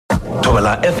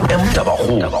Thobela FM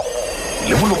Tabakgolo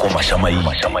le boloko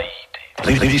mašamaite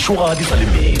re di šoga di sa le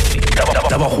metsi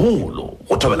Tabakgolo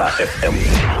go Thobela FM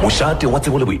mošate wa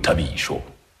tsebo le boithabišo.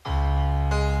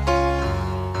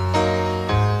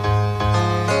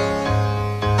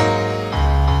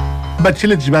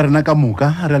 Batšheletši ba rena ka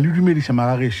moka re le dumediša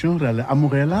magagešo re le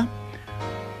amogela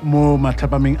mo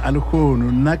mathapameng a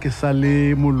lekgono nna ke sa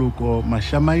le moloko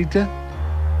mašamaite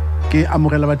ke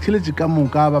amogela batšheletši ka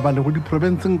moka ba ba le go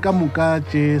diprovinseng ka moka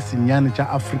tše senyane tša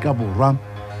Afrika Borwa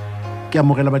ke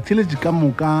amogela batšheletši ka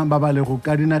moka ba ba le go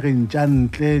ka dinageng tša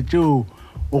ntle tšeo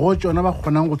go tšona ba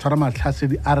kgonang go tshwara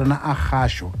mahlasedi a rena a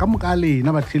kgašo ka moka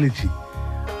lena batšheletši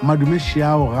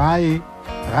madumešiao gae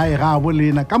ga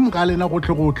bolena ka moka lena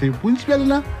gotlhe bontši bja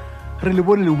lena re le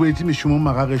bone le boetse mešomong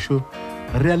magagešo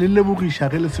re a le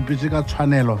lebogiša ge le sepetše ka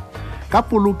tshwanelo ka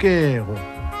polokego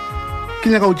ke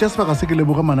nyaka go tšea sebaka se ke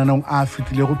leboge mananeong a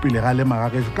fetilego pele ga le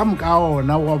magagešo ka moka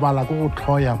ona go bala ko go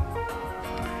tlhoya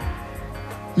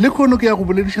le kgono ke ya go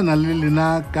boledišana le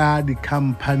lena ka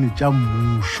dikhamphani tša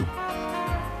mmušo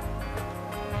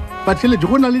batšheletši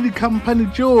go na le dikhamphani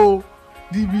tšeo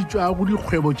di bitšwago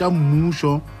dikgwebo tša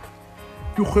mmušo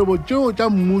dikgwebo tšeo tša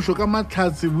mmušo ka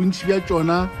mahlatse bontši bja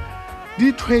tšona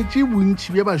di thwetše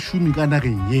bontši bja bašomi ka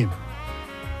nageng ye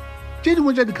tše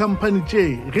dingwe tša dikhamphani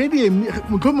tše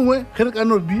motho mongwe ge re ka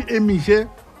no di emiše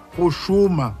go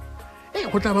šoma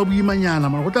go tla ba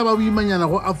boimanyana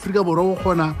go Afrika Borwa go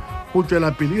kgona go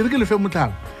tšwela pele e re ke lefe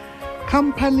motlhala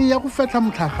khamphani ya go fetla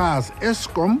motlagase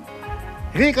Eskom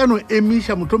ge e ka no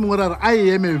emiša motho mongwe ra re a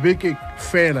eme beke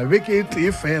e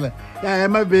tee fela ya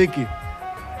ema beke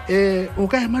o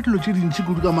ka ema dilo tše dintši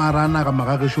kudu ka maarana ka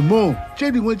magagešo mo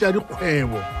tše dingwe tša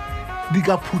dikgwebo di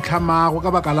ka phutlhamago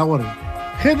ka baka la gore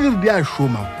ge di re di a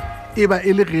šoma e ba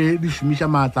e le ge di šomiša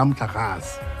maatla a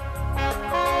motlagase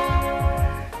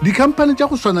dikhamphani tša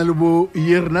go swana le bo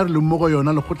ye rena re le mo go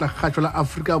yona lekgotlakgatšo la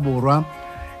Afrika Borwa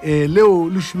leo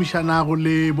le šomišanago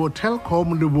le bo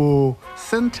Telkom le bo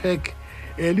Centec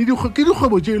ke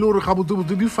dikgwebo tše e le gore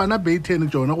gabotsebotse di fana baitene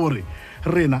tšona gore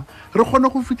rena re kgone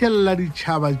go fitlhelela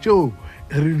ditšhaba tšeo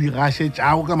re di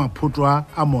gašetšago ka maphoto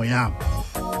a moya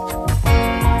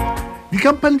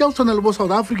dikhamphani tša go tshwana le bo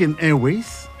South African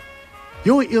Airways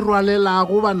yeo e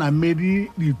rwalelago banamedi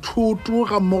dithoto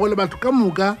ga mmogo le batho ka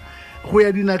moka go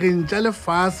ya dinageng tša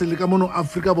lefase le ka mono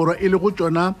Afrika Borwa e le go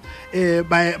tšona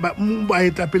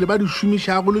baetapele ba di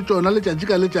šomišago le tšona letšatši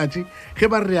ka letšatši ge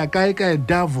ba re ya kae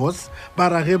Davos ba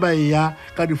ra ge ba ya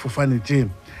ka difofane tše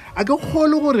a ke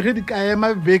kgole gore ge di ka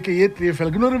ema beke ye tee fela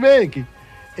ke no re beke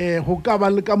go ka ba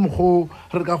le ka mokgo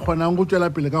re ka kgonang go tšwela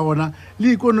pele ka gona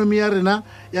le ikonomi ya rena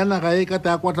ya naga e ka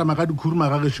ta kwatlama ka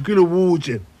dikhurumagagešo ke le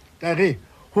botse ka ge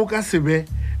go ka sebe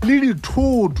le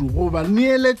dithoto goba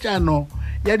neeletšano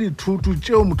ya dithoto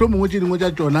tšeo motho mongwe tše dingwe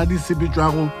tša tšona di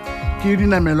sepetšwago ke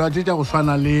dinamelwa tše tša go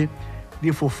swana le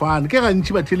difofane ke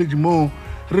gantši batheletši moo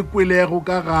re kwelego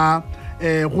ka ga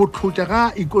go tlhotša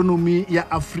ga ikonomi ya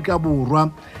Afrika Borwa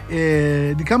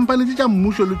dikhamphani tše tša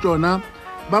mmušo le tšona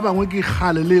ba bangwe ke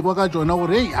kgale le kwa ka tšona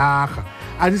gore aga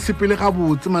a di sepele ga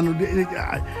botse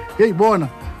bona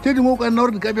tše dingwe o ka nna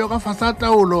gore di ka beo ka fasa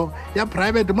taolo ya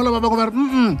private mola ba bangwe ba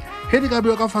re ge di ka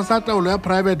beo ka fasa taolo ya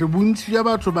private bontši bja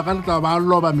batho ba ka letla ba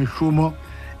loba mešomo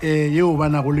yeo ba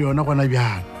nago le yona gona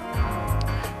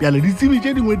bjale ditsebi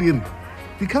tše dingwe di re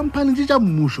dikhamphani tše tša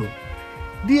mmušo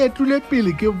di etule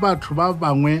pele ke batho ba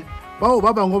bangwe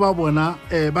ba bona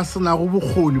ba senago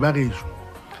bokgoni ba gešo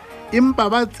empa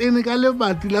ba tsene ka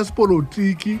lebati la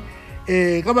sepolotiki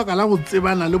ka baka la go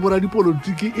tsebana le bora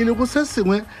dipolotiki e le go se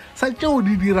sengwe sa tšeo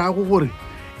di dirago gore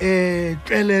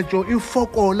tšweletšo e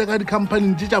fokole ka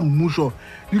dikhamphani tše tša mmušo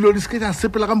dilo di seke tša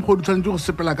sepela ka mokgwa di tshwanetse go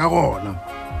sepela ka gona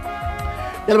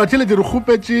ya le batšheletši re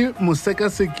kgopetše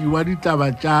mosekaseki wa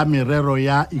ditaba tša merero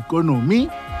ya ikonomi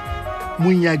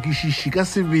monyakišiši ka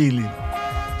sebele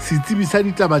setsebi sa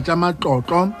ditaba tša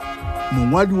matlotlo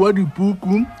mongwadi wa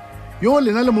dipuku yo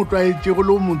lena le motwaetšego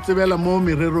le mo tsebela mo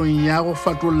mererong ya go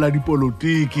fatolola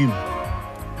dipolotiki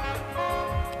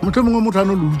motho mongwe motho a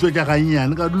no le utswa tša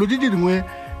gannyane ka dilo tše dingwe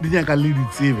di nyaka le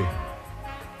ditsebe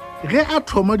ge a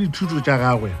thoma dithuto tša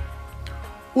gagwe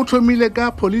o thomile ka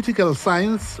political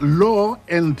science law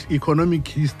and economic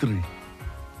history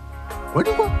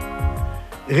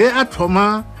ge a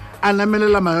thoma a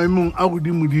namelela maemong a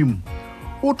godimodimo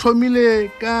o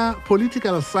thomile ka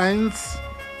political science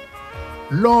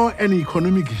law and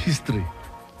economic history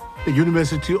the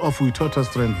University of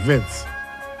Witwatersrand Wits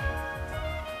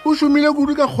o šomile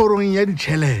kudu ka kgorong ya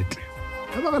ditšhelete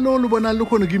ga ba leo le bonang le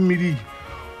kgone ke mmediki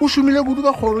o šomile kudu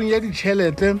ka kgorong ya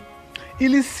ditšhelete e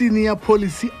le senior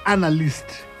policy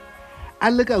analyst a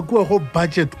le ka kua go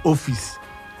budget office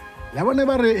ya bone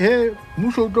ba re he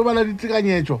mmušo o tlo bala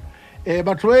ditekanyetšo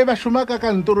batho ba ba šoma ka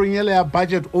kantorong ele ya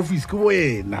budget office ke bo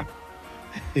ena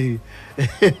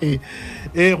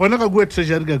gona ka kua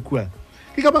treasury ka kua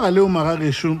ke ka baka leo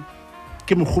magagesho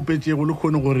ke mokgopetšego le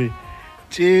kgone gore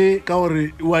tše ka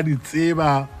gore o a di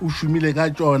tseba o šomile ka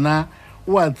tšona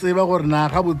o a tseba gore na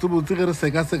ga botsebotse ge re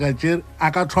seka-seka tše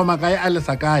a ka thoma kae a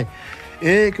lesa kae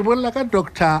ke bolela ka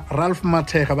Dr. Ralph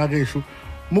Mathega bagešo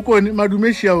mokone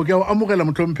madumeši ao ke ao amogela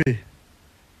motlhomphe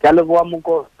ke a leboa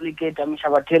mokone ke tamiša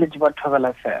batheletši ba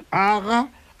thobela fela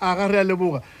aga re a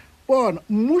leboga bona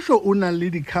mmušo o na le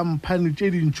dikhamphane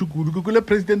tše dintši kudu ke kole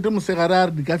presidente mosegare a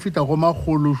re di ka feta go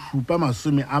magolo šupa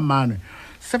masome a mane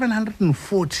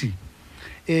 740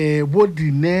 bo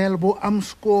Dinel bo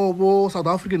Amsco bo South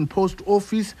African Post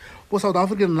Office bo South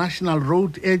African National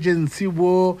Road Agency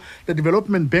bo the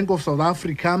Development Bank of South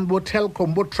Africa bo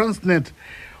Telkom bo Transnet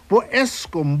bo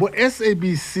Eskom bo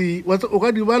SABC o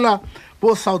ka di bala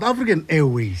bo South African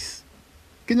Airways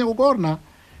ke nyako ka gorena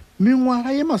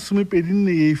mengwaga ye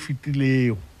masomepedinne ye e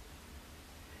fetilego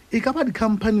e ka ba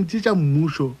dikhamphane tše tša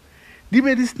mmušo di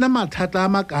be di sena mathata a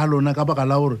makalona ka baka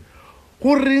la gore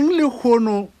go reng le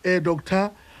kgono doctor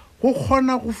go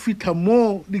kgona go fitha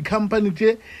mo dikhamphane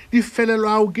tše di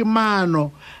felelwago ke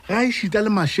maano ga e šita le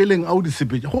mašeleng a o di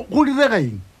sepetša go direga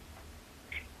eng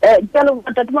jalo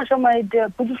tate mašamaete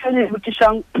potsišane e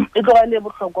botišang e tloga le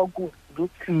bohlokwa kudu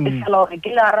e fela gore ke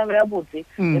le arabe ya botse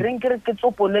reng ke re ke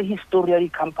tsopole history ya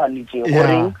dikhamphane tše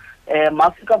goreng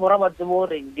maafrika borwa ba tsebe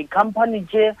goreng dikhamphane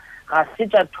tše ga se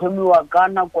tša thomiwa ka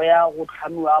nako ya go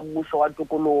tlhamiwa mmušo wa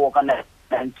tokologo ka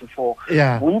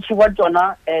 94 bontši ba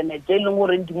tsona tše e leng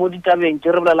goreng di mo ditabeng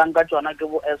tše re bolelang ka tsona ke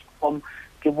bo Eskom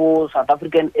ke bo South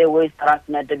African Airways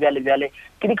Transnet bjale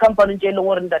ke dikhamphane tše e leng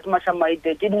gore ntate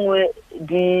mašamaite tše dingwe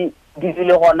di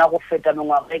bile gona go feta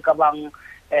mengwaga e ka bang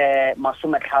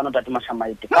 50 tate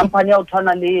mašamaite khamphane ya go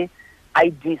tshwana le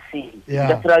IDC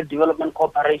Industrial Development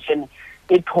Corporation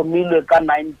e thomilwe ka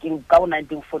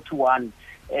 1941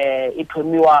 e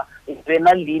thomiwa e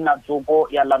na leina tsoko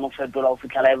ya lano fetola go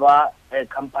fitlhela e ba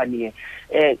company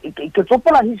ke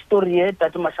tsopola history e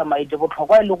tate mašamaite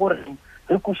botlhokwa e le gore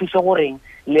re kwešiše goreng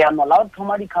leano la go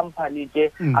thoma dikhamphane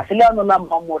tše a se leano la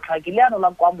mmamotla ke leano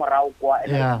la kwa morago kwa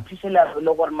thuše leano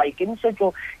le gore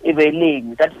maikemišetšo e be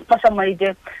leng tate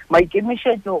mašamaite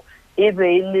maikemišetšo e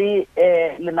be le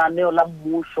lenaneo la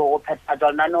mmušo go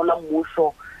phethagatša lenaneo la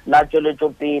mmušo la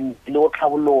tšweletšopele le go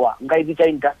tlhaboloa nka e bitša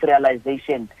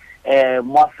industrialization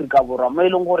mo Afrika borwa mo e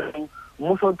leng goreng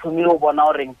mmušo o thomile go bona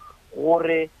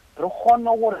gore re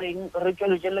kgone goreng re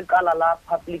tšweletše lekala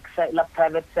la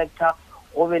private sector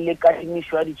go be le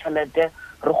kadimišo ya ditšhelete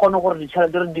re kgone gore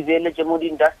ditšhelete re di beeletše mo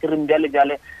diindastreng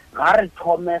bjale ga re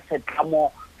thome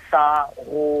setlamo sa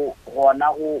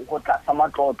gona go tlasa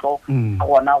matlotlo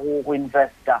gona go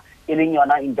investor e leng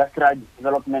yona Industrial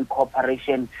Development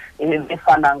Corporation e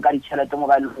fanang ka ditšhelete mo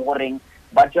ba e leng goreng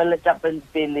ba tšweletša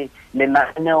pele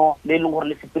lenaneo le leng gore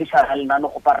le sepedišana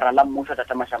lenaneo go parara la mmušo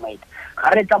tate mašamaite ga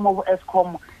re tla mo bo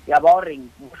Eskom ya ba goreng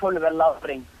mmušo o lebelela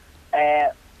goreng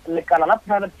lekala la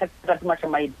private sector tate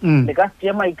mašamaite le ka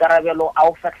tšea maikarabelo a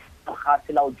go fetla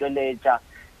gase la o tšweletša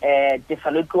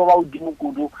tefelo e tlo ba godimo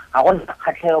kudu ga go nna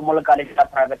kgatlhego mo lekaleng la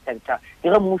private sector ke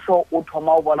ge mmušo o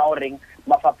thoma o bona goreng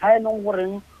mafapha e leng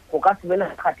goreng go ka se be le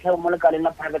kgatlhego mo lekaleng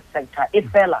la private sector e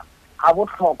fela ga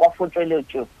botlhokwa fo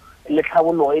tšweletšo le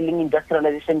tlhabologo e leng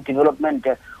industrialization development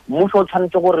mmušo o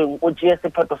tshwanetse goreng o tšee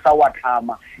sephetho sa wa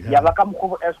tlhama ya ba ka mokgwa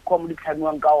bo Eskom di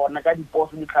tlhamiwang ka ona tša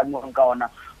diposo di tlhamiwang ka ona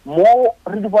mo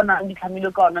re di bonang di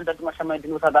tlhamilwe ka ona ntate mašamaite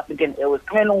mo South African Airways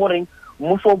ke e leng goreng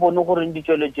mmušo o bone goreng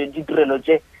ditšweletše ditirelo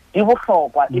tše di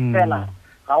bohlokwa e fela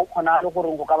ga o kgona le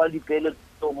goreng go ka ba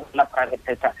dipeeletso mo la private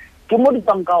sector ke mo di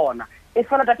tswang ka ona e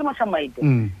fela tate mašamaite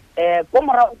ko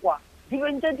morago kwa di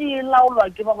bentse di laolwa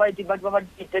ke ba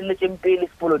diteletseng pele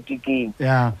sepolotiking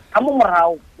ka mo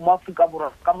morago mo Afrika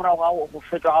borwa ka morago ga go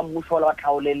fetwa ga mmušo wa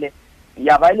tlhaolele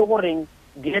ya ba e le goreng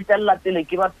di etelela pele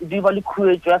di ba le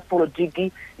khuetšo ya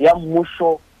sepolotiki ya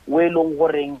mmušo o e leng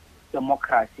goreng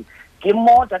democracy ke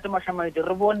mo tate mašamaite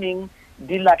re boneng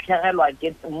di latlhegelwa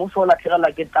ke mmušo o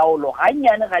latlhegelwa ke taolo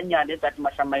gannyane tate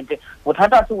mašamaite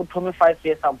bothata se go thome 5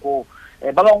 years ago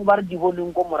ba bangwe ba re di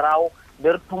boneng ko morago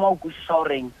be re thoma go kwešiša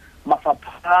goreng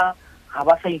mafapha ga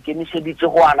ba sa ikemišeditše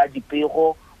go ala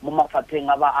dipego mo mafapheng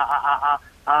a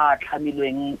a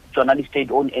tlhamilweng tsona di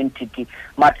state owned entity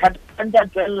mathata a ntse a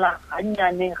tswelela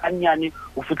gannyane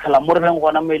o fitlhela mo re beng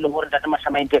gona mo e leng gore Ntate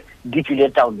Mashamaite di tswile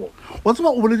taolong. wa tseba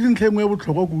o boletse ntlha engwe ya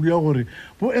botlhokwa kudu ya gore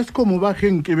bo Eskom ba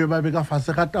kgenkebe ba be ka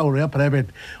fase ga taolo ya private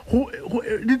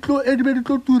di be di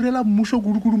tlo turela mmušo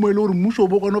kudu mo e le gore mmušo o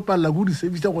bo kgone go palela go di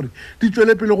service gore di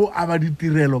tswele pele go aba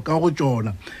ditirelo ka go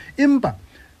tsona empa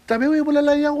tabe o e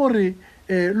bolelang ya gore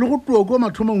le go tloa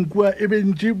mathomong kua e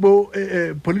bentse bo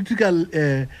political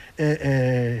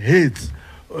heads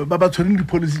ba tshwereng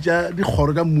di-policy tša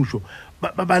dikgoro tša mmušo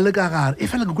ba le ka gare e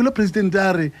fela ke kwele president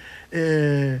a re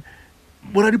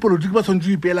boradipolotiki ba tshwanetse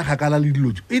go ipeela kgakala le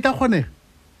dilo tso e tla kgonega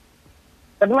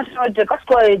ka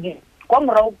setlwaedi kwa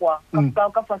morago kwa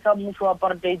ka fasa mmušo wa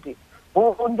apartheid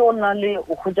go ntse o na le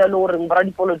o kgwetsa le goreng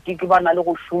boradipolotiki ba na le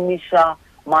go šomiša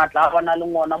maatla a ba na le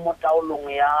ngona mo taolong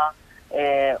ya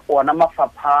ona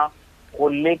mafapha go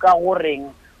leka goreng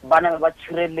bana ba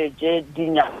tshireletse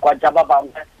dinyakwa tša ba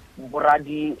bangwe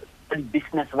boradi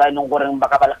business ba ileng goreng ba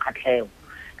ka ba le kgatlhego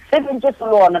se bentse se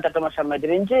le ona Tate Mashamaite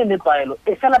bentse le tlwaelo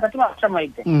e fela Tate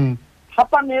Mashamaite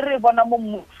gapane re bona mo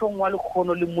mmušong wa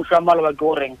lekgono le mmušo wa maloba ke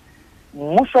goreng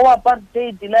mmušo wa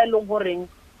apartheid la e leng goreng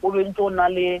o bentse o na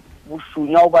le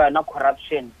bosunya o ba yona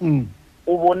corruption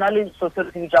o bona le so se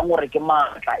re tsang gore ke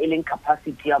maatla e leng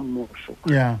capacity ya mmušo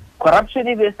corruption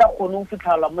e be sa kgone go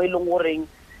fitlhala mo e leng goreng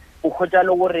o kgotsa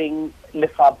le goreng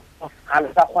lefapha ga le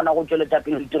sa kgona go tsweletsa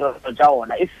pele ditirelo tša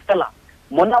ona e fela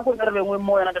mo nako re bengwe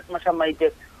mo yona Tate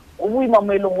Mashamaite go boima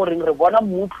mo e leng goreng re bona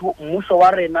mmušo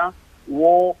wa rena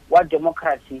wa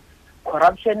democracy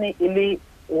corruption e le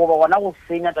goba gona go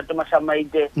senya Tate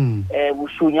Mashamaite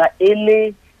bosunya e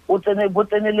le bo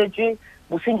tseneletse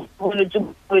bosenyi bo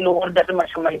le gore Tate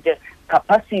Mashamaite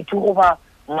capacity goba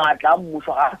maatla a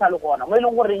mmušo ga a sa le gona mo e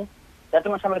leng goreng Tate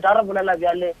Mashamaite a re bolela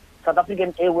bjale South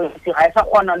African Airways ga e sa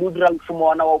kgona le o dira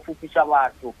mošomo ona wa go fofiša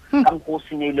batho ka mokgwa o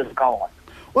senyeileng ka ona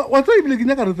wa tsa ebile ke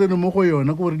nyaka re tsene mo go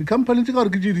yona ke gore di-company tse ka gore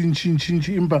ke tse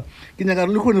dintšhintšhintši empa ke nyaka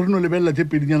re le kgone re no lebelela tse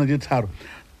pedinyana tse tharo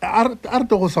a re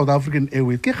to go South African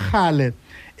Airways ke kgale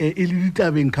e le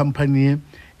ditabeng company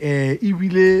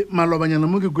ebile malobanyana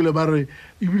mo ke kwele ba re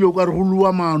ebile o ka re go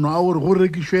lua maano a gore go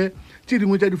rekišwe tse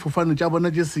dingwe tša difofane tša bona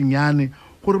tše senyane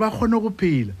gore ba kgone go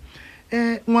phela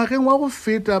ngwageng wa go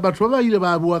feta batho ba ile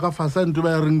ba bua ka fasante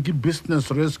ba reng ke business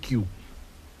rescue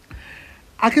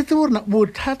a ke tse gore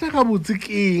bothata ga botse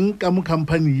keng ka mo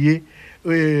company ye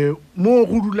mo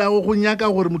go dulago go nyaka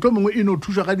gore motho mongwe e no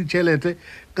thuša ka ditšhelete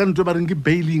ka ntse ba reng ke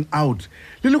bailing out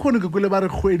le kgone ke kwele ba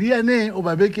re kgwedi yane o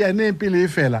ba beke yane pele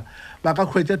e fela ba ka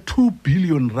kgwetsa 2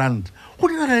 billion rand go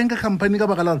dira eng ka company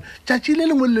ka baka la gore tšatši le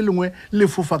lengwe le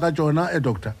fofa ka tsona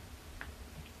doctor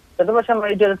Tate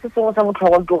Mashamaite se sengwe sa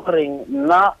botlhokwa ke goreng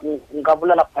nna nka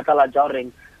bolela phatlalatša goreng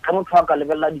ga motho a ka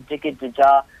lebelela ditekete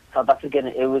tša South African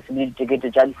Airways le ditekete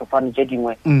tša difofane tše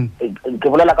dingwe ke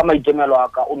bolela ka maitemelo a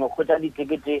ka o no kgwetsa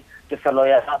ditekete tefelo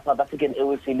ya South African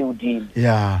Airways le odimo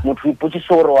motho o ipotšiše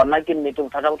gore ona ke nnete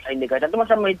bothata bo tlhaile kae Tate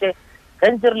Mashamaite ga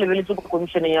ntse re lebeletse ko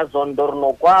commissioneng ya zondo re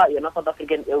no kwa yona South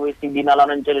African Airways leina la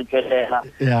ntse le tswelela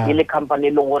e le company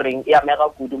e leng goreng e amega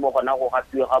kudu mo gona go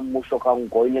gapiwe ga mmušo ka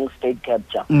nko e leng state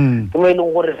capture ke mo e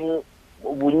leng goreng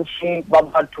bontši ba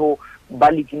batho ba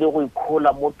lekile go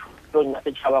ikgola mo thutong ya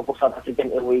setšhaba ko South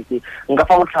African Airways nka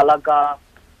fa motlhala ka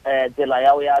tsela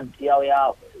ya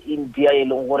India e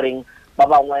leng goreng ba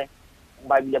bangwe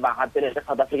ba bile ba gapeletse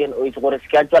South African Airways gore se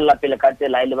ka tswela pele ka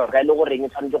tsela ile ba ka ile gore e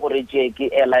tshwanetse gore tšee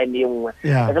ke airline e nngwe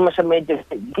ka Mashamaite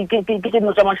ke tse no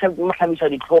tsa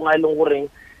matlhabisa ditlhong a e leng goreng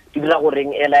di dira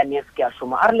goreng airline e se ke a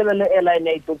šoma a re lebele airline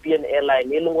ya Ethiopian airline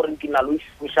e leng goreng ke na le o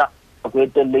šomiša go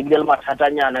etelele ebile le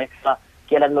mathatanyana fela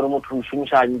ke airline gore motho o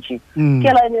šomiša ntši ke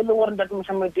airline e leng gore Tate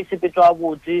Mashamaite e sepetswa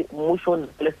botse mmušo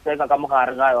le seka ka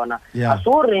mogare ga yona a se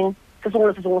goreng se sengwe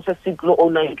le se sengwe se se tlo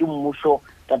ownang ke mmušo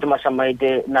Tate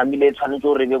Mashamaite namile e tshwanetse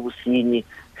gore be bosenyi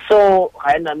so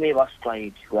ga e name e ba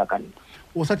setlwaedi go ya ka nna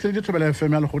o sa tšheletse thobela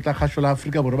FM ya lekgotla kgašo la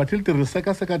Afrika Borwa bathile re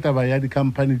seka taba ya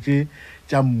di-company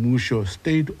tša mmušo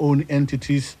state owned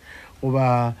entities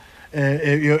goba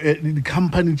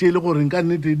di-company tše e le gore ka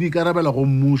nnete di ikarabela go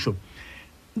mmušo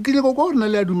ke le go kwa gore na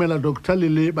le a dumela doctor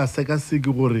le basekaseki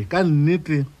gore ka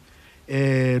nnete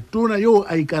tona yo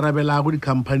a ikarabelago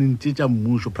di-company tša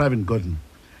mmušo private garden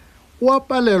o a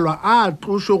palelwa a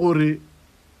tloše gore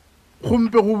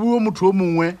gompe go bue motho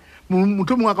mongwe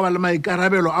a ka ba le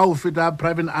maikarabelo a o feta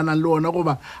private a nang le ona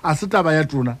goba a se taba ya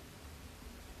tona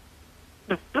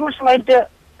Mashamaite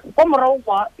kwa morago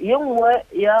kwa ye nngwe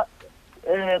ya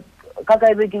ka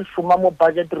e be ke šoma mo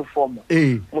budget reform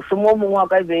mošomo o mongwe a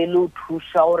ka e be le o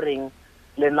thuša goreng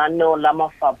lenaneo la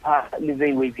mafapha le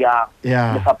beiwe bjang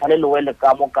lefapha le lewele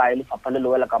ka mo kae lefapha le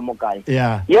lewele ka mo kae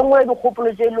ye nngwe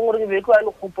dikgopolo tse e leng gore ke be ke wa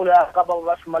le kgopolo ya ka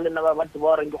ba šoma le nna ba batho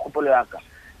ba goreng ke kgopolo ya ka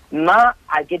nna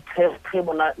a ke thekge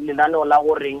bona lenaneo la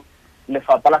goreng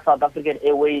lefapha la South African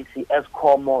Airways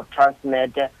Eskom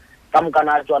Transnet ka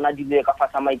mokana tsona di be ka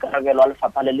fasa maikarabelo a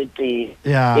lefapha le le teng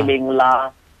e leng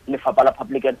la lefapha la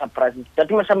public enterprises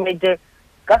tatimashamaite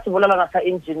ka se bolela sa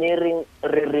engineering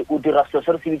re o dira selo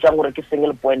se re se bitsang gore ke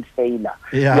single point failure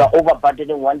you are over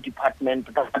burdening one department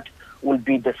that will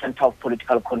be the center of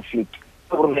political conflict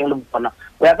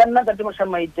o ya ka nna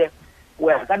tatimashamaite o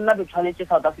ya ka nna be tshwanetse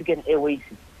South African Airways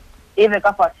e be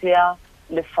ka fase ya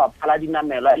lefapha la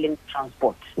dinamelo e leng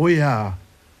transport o ya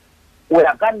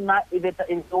ka nna e be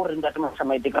o reng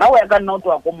tatimashamaite ka o ya ka nna o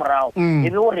twa ko morao e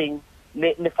be o reng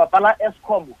lefapha la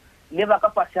Eskom le ba ka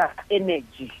fase ya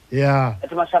energy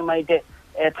tatimashamaite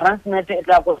Transnet e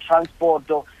tla go transport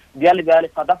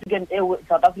bjale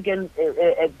South African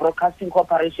Broadcasting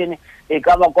Corporation e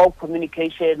ka ba go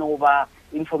communication over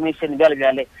information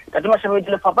bjale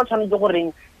tatimashamaite lefapha tshwanetse go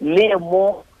reng le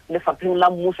mo lefapheng la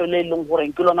mmušo le leng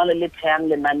gore ke lona le theang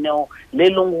lenaneo le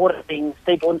leng gore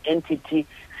state owned entity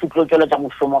se tlotlela tsa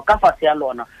mošomo ka fase ya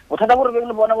lona bothata gore be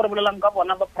le bona gore bolelang ka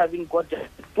bona ba private court ke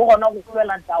gona go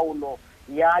tswela taolo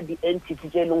ya di entity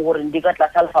tse leng gore di ka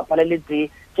tlasa lefapha le tse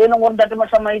leng gore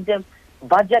tatimashamaite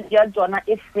budget ya tsona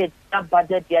e feta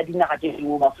budget ya dinaga tse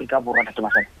dingwe mo Afrika Borwa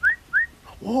tatimashamaite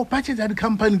budget ya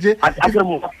di-company tse a ke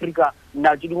mo Afrika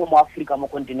na tse dingwe mo Afrika mo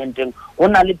continenteng go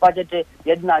na le budget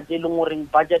ya dinaga tse leng gore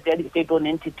budget ya di-state owned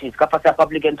entities ka fase ya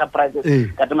public enterprises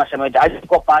tatimashamaite a di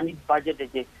kopane budget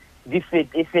tse di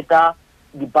feta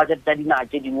di-budget tsa dinaga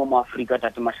tse dingwe mo Afrika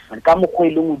tatimashamaite ka mokgwa e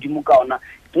leng modimo ka ona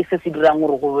ke se se dirang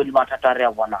gore go be le mathata re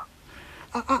a bonang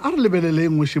a re lebelele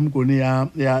engwe shemkone ya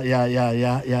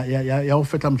go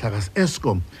fetla motlakase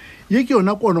Eskom ye ke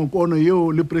yona kono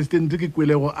yeo le presidente ke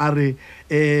kwelego a re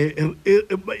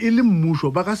e le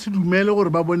mmušo ba ka se dumele gore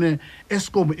ba bone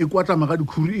Eskom e kwatlama ka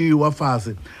dikhuri e wa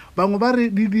fase bangwe ba re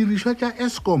didirišwa tša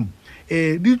Eskom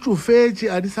di tsofetse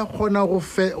a di sa kgona go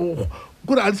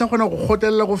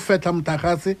gotelela go fetla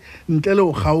motlakase ntle le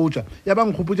go kgaotša ya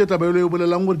bang kgopotša tabelo e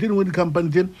bolelang gore tse dingwe di-company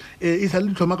tse e sa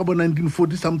le dithoma ka bo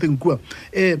 1940 something kua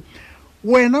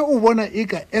wena o bona e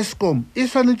ka Eskom e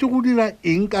swanetse go dira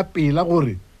eng ka pela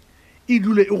gore e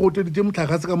dule e goteditše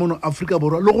motlakase ka mono Afrika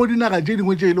Borwa le go dinaga tše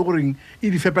dingwe tše e le goreng e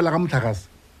di fepela ka motlakase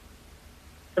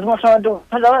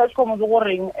Eskom ke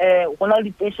goreng go na le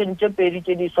di-station tše pedi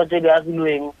tše di swa tše di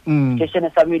agilweng station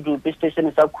sa Medupi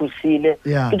station sa Khusile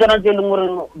ke tsona tše e leng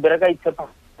gore bereka itshepa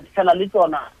fela le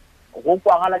tsona go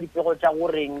kwagala dipego tša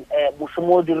goreng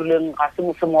mošomo o dirileng ga se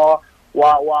mošomo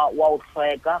wa o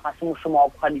tlhweka ga se mošomo wa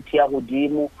quality ya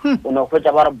godimo o ne go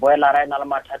fetša ba re boelara e na le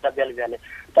mathata bjale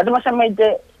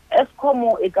tatimashamaite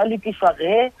Eskom e ka lekišwa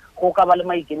ge go ka ba le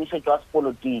maikemišetšo a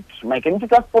sepolotiki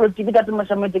maikemišetšo a sepolotiki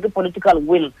tatimashamaite ke political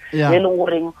will e leng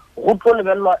goreng go tlo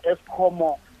lebelelwa Eskom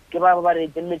ke ba re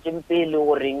eteletseng pele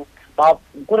goreng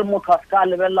kore motho a se ka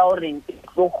lebelela goreng e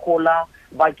tlo gola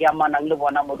ba ke amanang le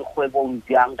bona mo dikgwebong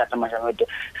bjang tatimashamaite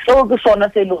seo ke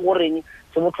sona se e leng goreng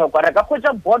se botlhokwa re ka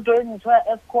hwetša boto e ntšhwa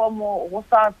ya Eskom go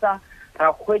sasa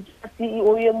ra hwetša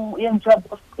CEO ye ntšhwa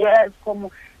ya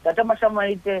Eskom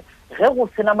tatimashamaite ge go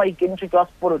sena maikemišetšo a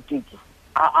sepolotiki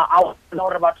a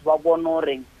gore batho ba bone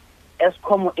gore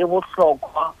Eskom e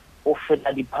bohlokwa go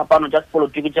feta diphapano tša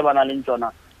sepolotiki tše ba na leng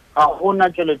tsona ga gona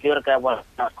tšweletšo e re ka ya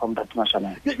bona Eskom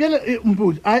tatimashamaite bjale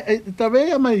mpotse tabe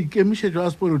ya maikemišetšo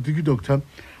a sepolotiki doctor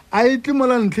a e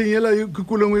tlemola ntlheng yela ke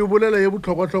kolengwe e bolela ye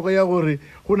botlhokwa ya gore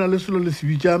go na le selo le se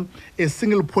bitša a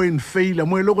single point failure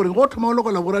mo e le gore go thoma go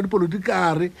lokola borra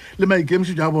dipolotikare le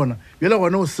maikemišetšo a bona bjale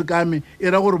gone o sekame e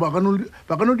ra gore ba ka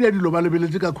no dia dilo ba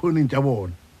lebeletse ka khoneng tša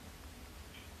bona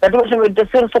tatimashamaite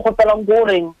se re se kgopelang ko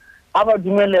goreng a ba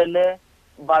dumelele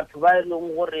batho ba e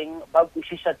leng goreng ba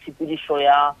kwešiša tshepedišo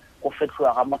ya go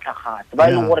fetloga ga motlakase ba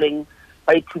e leng goreng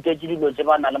ba ithutetse dilo tse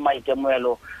ba na le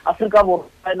maitemoelo Afrika Borwa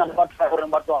ba na le batho ba goreng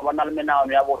ba na le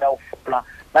menagano ya bona ya go fola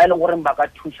ba e leng goreng ba ka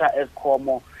thuša Eskom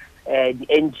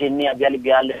di-engineer bjale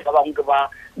ba bangwe ke ba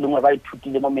lengwe ba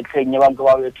ithutile mo metlheng ya bangwe ke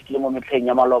ba ithutile mo metlheng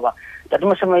ya maloba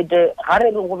tatimashamaite ga re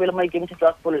reng go be le maikemišetšo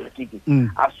a sepolotiki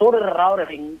a so re ra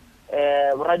goreng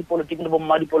borra dipolotiki le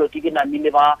bomma dipolotiki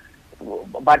namile ba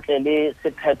batle le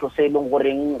sephetho se e leng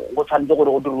goreng go tshwanetse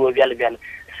gore go diriwe bjale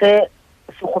se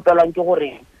kgopelwang ke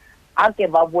goreng a ke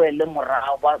ba boele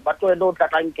morago ba tloele go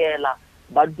tlatlankela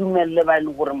ba dumelele ba e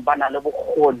leng gore ba na le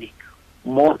bokgoni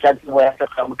mo tšatsebo ya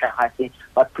fetlo ya motlakase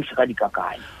ba thuše ka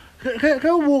dikakanyo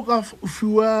ge bo ka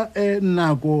fiwa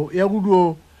nako ya go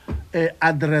dio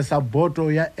addressa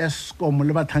boto ya Eskom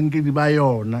le batlhankedi ba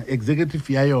yona executive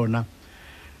ya yona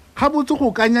ga botse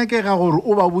go ka nyakega gore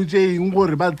o ba botse eng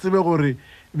gore ba tsebe gore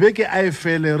beke a e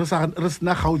fele re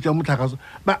sena gautsa motlhagaso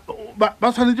ba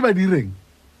tshwanetse ba direng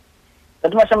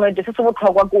tate Mashamaite se se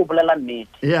botlhokwa ke o bolela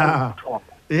nnete ya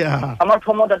a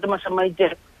mathomo tate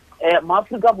Mashamaite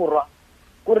maAfrika Borwa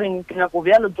ko reng ke nyako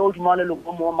bjalo tso dumane le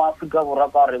go mo maAfrika Borwa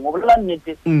ka reng o bolela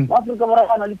nnete maAfrika Borwa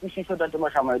ga na le pušišo tate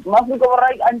Mashamaite maAfrika Borwa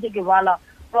a ntse ke bala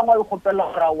bangwe le gopela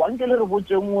gore wa nke le re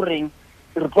botseng mo reng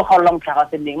re tlogalola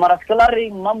motlhagaseneng mara se ke la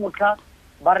reng mmamotlha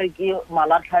ba re ke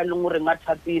malatlha e leng gore nga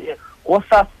thapile go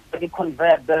sa ke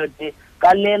conveyor belt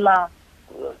ka lela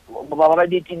ba ba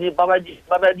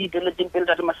diteletseng pele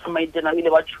tate Mashamaite na ile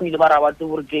ba tshuile ba rabatse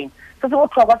gore keng se se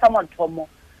botlhokwa sa mathomo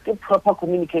ke proper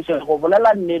communication go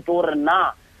bolela nnete gore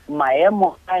na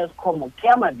maemo a Eskom ke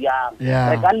a mabjang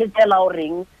re ka letela o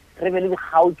reng re be le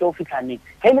digauta o fitlhaneng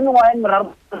ge le mengwaga e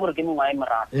meraro gore ke mengwaga e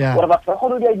meraro gore batho ba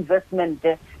kgone dia investment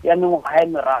ya mengwaga e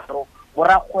meraro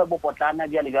borakgwebo potlana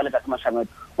bjale tate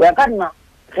Mashamaite o ya ka nna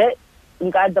ge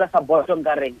nka addressa boto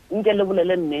nka reng nke le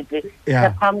bolele nnete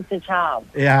tshepang setšhaba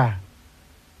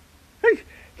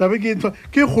tabe ke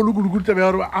kgolo kudu tabe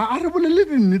ya gore a re bolele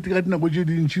dinnete ka dinako tse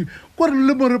dintšhi ko re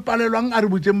le mo re palelwang a re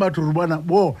botseng batho re bona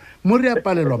bo mo re ya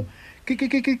palelwang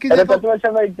tate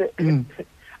Mashamaite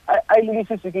a ile le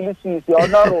sisi ke le sisi a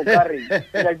ona ro ka re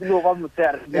ya ke lo ba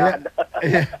motsere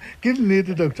ke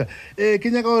nnete doctor ke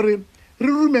nyaka gore re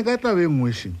rume ka tabe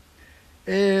ngwešeng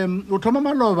o thoma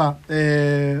maloba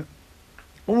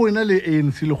o bona le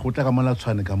ANC le gotla ka mola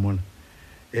tshwane ka mola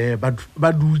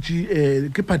ba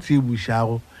dutse ke party e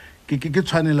bušago ke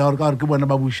tshwanela gore ka gore ke bona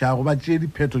ba bušago ba tšee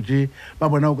dipheto tše ba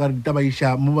bona o ka re ditaba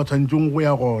iša mo ba tshwanetseng go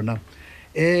ya gona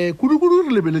kudu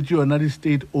re lebeletse yona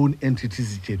di-state owned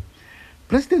entities tše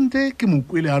presidente ke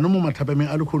mokwele ano mo mathapameng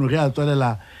a lekgono ge a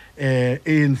tswalela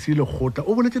ANC le gotla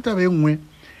o boletse taba e nngwe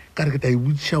ka re ke ta e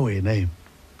botsiša wena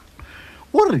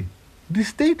o re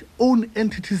di-state owned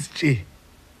entities tše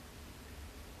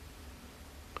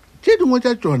dingwe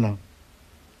tša tšona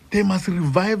they must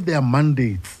revive their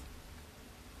mandates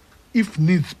if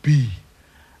needs be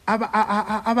a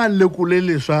ba lekole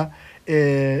leswa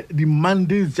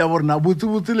di-mandates tša borena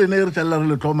botsebotse lena e re tšalela re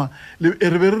le thoma re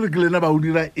be re re ke lena ba o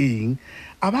dira eng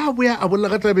a ba boya a bolela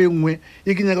ka tabe nngwe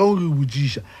e ke nyaka go e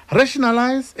botsiša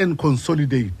rationalize and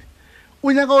consolidate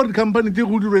o nyaka gore di-company tse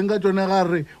go dirweng ka tsone ga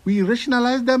re we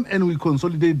rationalize them and we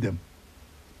consolidate them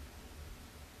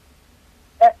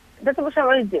tate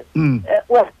Mashamaite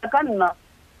wa ka nna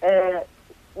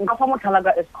nka fa motlhala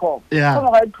ka Eskom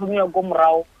somo ga e thomile ko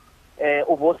morao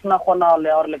o bo sena gona le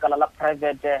gore lekala la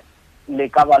private le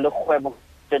ka ba le kgwebo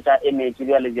tša emetsi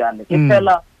bjale ke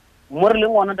fela mo re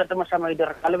leng ona tate Mashamaite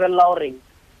re ka lebelela gore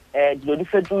dilo di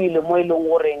fetoile mo e leng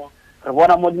goreng re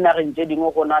bona mo dinageng tše dingwe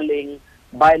go na leng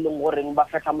ba e leng goreng ba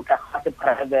fetla motlagase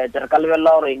private re ka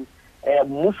lebelela gore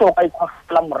mmuso o ka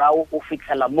ikgogela morao o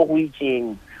fitlhela mo go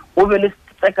itseng o be le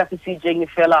tseka se se itseng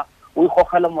fela o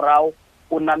ikgogela morao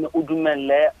o name o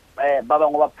dumelele ba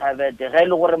bangwe ba private ge e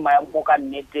le gore maemo ka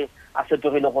nnete a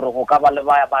fetogile gore go ka ba le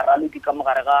ba ralodi ka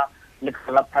mogare ga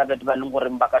lekala la private ba leng gore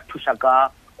ba ka thuša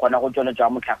ka gona go tsweletša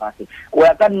motlhagase o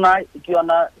ya ka nna ke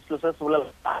yona selo se se bolela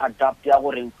adapt ya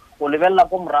goreng o lebelela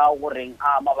ko morago goreng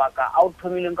a mabaka a o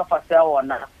thomileng ka fase ya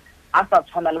ona a sa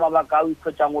tshwana le mabaka a o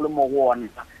ikhwetsang o le mo go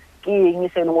ona ke eng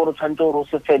se e leng gore o tshwanetse gore o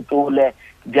se fetole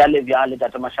bjale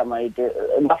tate Mashamaite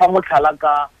nka fa motlhala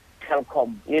ka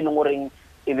Telkom e leng goreng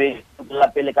e be la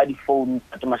pele ka di-phone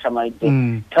tate Mashamaite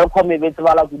Telkom e be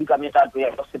tsebala kudu ka metato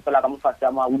ya go sepela ka mofase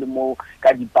a maule mo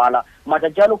ka dipala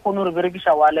matšatši a le kgone gore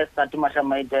berekiša wireless tate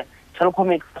Mashamaite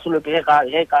Telkom e ka solo ke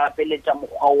ge ka peletša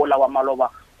mokgwa ola wa maloba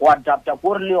go adapta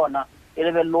ko re le yona e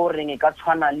lebelele goreng e ka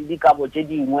tshwana le dikabo tše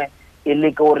dingwe e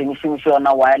le ke goreng e šomiše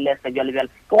yona wireless bjale ke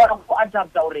gona go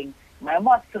adapta goreng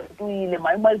maemo a fetoile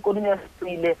maemo a ikonomi a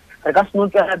fetoile re ka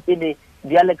senokega pele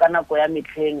bjale ka nako ya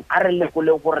metlheng a re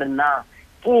lekole gore na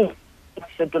ke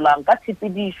fetolang ka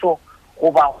tshepedišo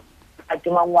goba a ke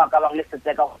mangwe a ka bang le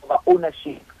setseka goba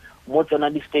ownership mo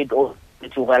tsona di-state o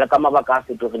tsogela ka mabaka a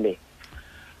fetogileng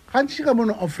gantši ka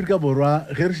mono Afrika Borwa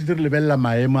ge re šetse re lebelela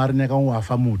maemo a re nyakang go a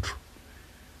fa motho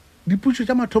diputso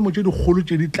tša mathomo tše dikgolo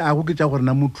tše di tlago ke tša gore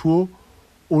na motho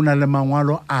o na le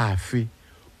mangwalo afe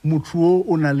motho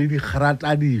o na le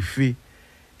digrata dife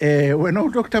wena o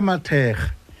Dr.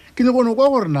 Mathega ke ne gone kwa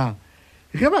gore na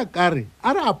ge ba kare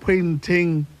a re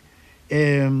appointing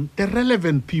the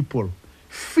relevant people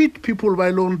fit people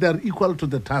by long they are equal to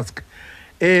the task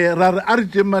ra re a re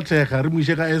tšeng Mathega re mo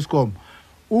iše ka Eskom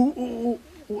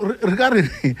re ka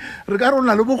re o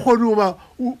na le bokgoni goba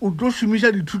o tlo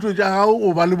šomiša dithuto tša gago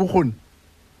o ba le bokgoni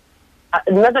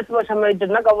nna tate Mashamaite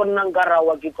nna ka bona nka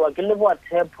rawa ke tloa ke leboa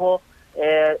tshepo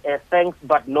thanks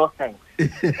but no thanks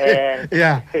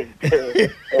Yeah.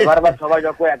 Ba re batho ba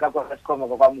ja go ya ka kwa Eskom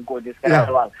go kwa mokodi se ka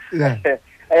rwala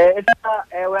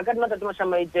wa ka nna tata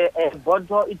Mashamaite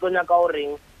bodo e tonya ka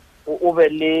oreng o be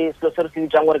le selo se re se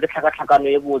tsang gore ke tlhakatlhakano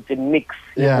e botse mix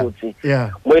e botse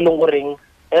mo e leng goreng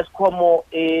Eskom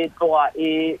e tloa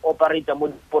e operator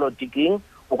mo politiking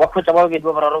o ka khotsa ba bedi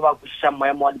ba bararo ba kushisha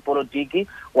maemo a dipolitiki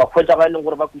wa khotsa ba leng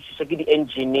gore ba kushisha ke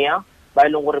di-engineer ba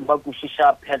leng gore ba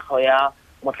kushisha phetlo ya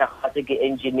motlhagatse ke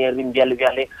engineering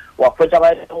bjale wa khotsa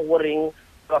ba leng gore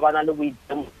ba bana le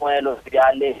boitemogelo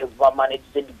bjale ba manage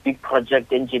di-big project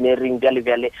engineering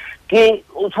bjale ke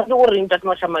o tshwanetse gore tata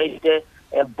Mashamaite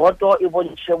boto e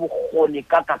bontshe bokgoni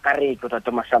ka kakaretso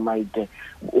tata Mashamaite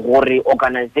gore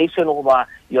organization goba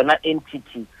yona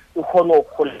entity e kgone go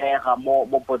kgolega mo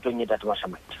potong e tata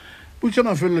Mashamaite Pucha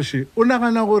Mafeloshe o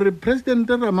nagana gore President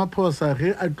Ramaphosa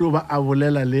ge a tlo ba a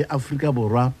bolela le Afrika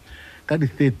Borwa ka di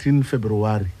 13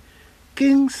 February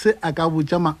keng se a ka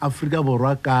botsa ma Afrika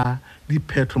Borwa ka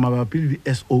diphetho mabapi le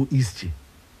di-SOEs tse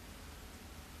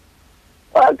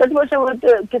tata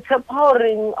Mashamaite ke tshepa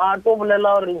gore a tlo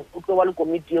bolela gore o tlo ba le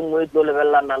committee engwe e tlo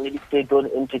lebellanang le di-state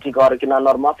owned entity ka gore ke na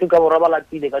gore Afrika Borwa ba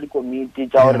lapile ka di-committee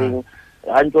tsa gore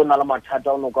hantle o na le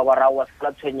mathata o no ka ba ra wa sela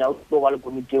tshwenya o tlo ba le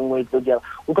committee engwe e tlo dia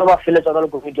o tlo ba feletsa ka le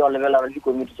committee ya lebela le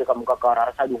committee tse ka moka ka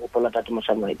ra sa di gopola tata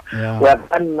Mashamaite o ya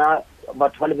ka nna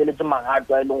batho ba lebeletse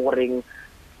magato a e leng goreng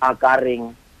a ka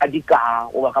reng a dika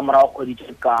o ba ka mora go di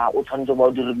ka o tshwanetse ba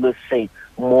o dirile se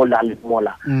mola le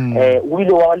mola o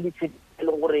ile wa le tse e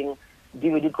leng goreng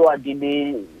di be di tloa di le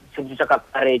tshebetso ka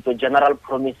karetso general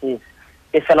promises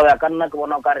e fela ya ka nna ke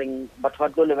bona ka reng batho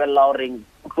ba tlo lebella goreng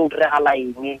o tlo regala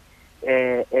eng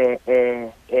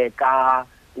ka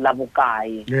la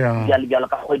bokae bjale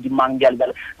ka kgwedi mang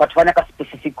bjale batho ba ka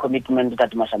specific commitment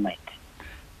tata Mashamaite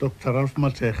Dr. Ralph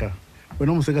Matega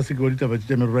wena mo se ka se ke wa ditaba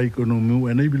tša merero ya ikonomi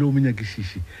wena ebile o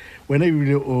monyakišiši wena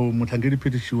ebile o motlhankedi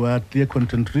phetiši wa clear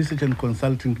content research and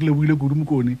consulting ke leboile kudu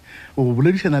mokone o go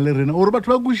boledišana le rena gore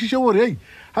batho ba kwešiše gore hei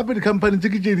gape dikhamphane tse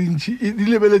ke tše dintšhi di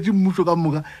lebeletse mmušo ka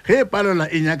moka ge e palela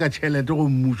e nyaka tšhelete go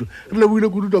mmušo re leboile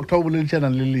kudu doctor o boledišana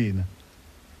le lena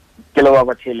ke le ba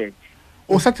batšhelete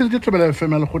o sa tšhelete tlhobela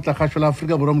fm ya lekgotla kgašo la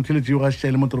Afrika Borwa motheletši yo ga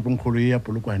šaile mo toropong kgolo e ya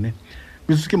Polokwane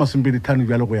metsotso ke masomepedi thano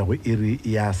bjalo go ya go iri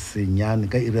ya senyane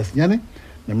ka iri ya senyane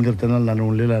namile re tsena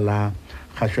lenanong lela la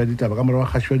kgašo ya ditaba ka morago wa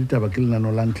kgašo ya ditaba ke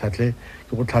lenanong la ntlhatlhe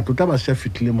ke go tlhato taba se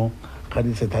fitlhile mo ga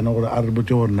di sethane gore a re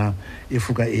botse gore na e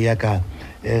foka e ya ka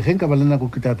ge nka ba le nako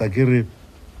ke tata ke re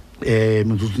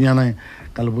metsotsonyana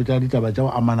ka le botsa ditaba tša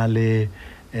go amana le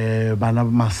bana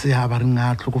masea ba reng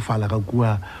a tlhokofala ka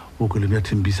kua bookelong bja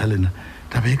Thembisa lena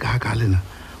taba e ka lena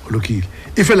go lokile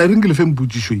e fela re nke le fe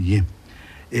mpotsišo ye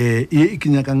e ke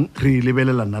nyakang re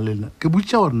lebelelana le lena ke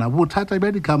botša gore na bothata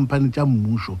bja dikhamphane tša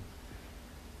mmušo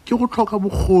ke go tlhoka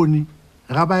bokgoni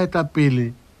ga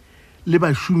baetapele le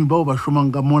bašomi bao ba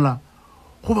šomang ka mola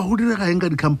goba go direga eng ka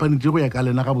dikhamphane tše go ya ka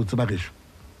lena ga botse ba gešo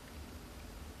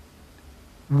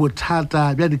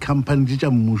bothata bja dikhamphane tše tša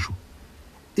mmušo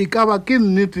e ka ba ke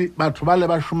nnete batho ba le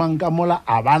ba šomang ka mola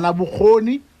a bana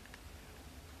bokgoni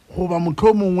goba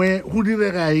motho mongwe go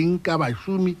direga eng ka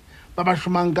bašomi ba ba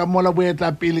šomang ka mola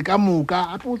boetapele ka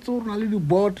moka a potse gore na le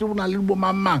dibote go na le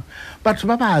bomamang batho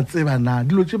ba ba tseba na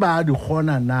dilo tše ba di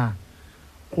kgona na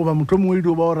goba motho mongwe e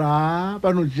dio ba gore a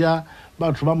ba no tšea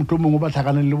batho ba motho mongwe ba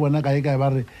tlhakaneng le bona kae ba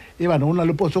re e bana o na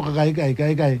le poso ka kae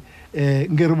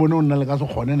nke re bone o nna le ka se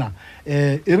kgone na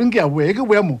e reng ke a boya ke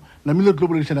boya mo namile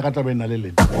tlo boledišana ka taba e nna le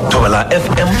lena thobela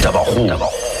fm tabakgolo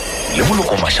le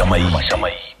boloko Mashamaite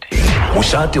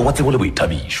mošate wa tsebo le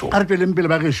boithabišo a re peleng pele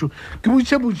ba gešo ke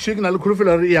botše ke na le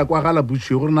kholofelo re e ya kwagala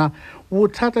botše gore na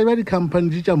bothata bja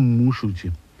dikhamphane tša mmušo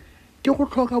tše ke go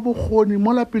tlhoka bokgoni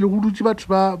mola pele go dutse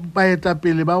batho ba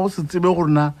baetapele ba go se tsebe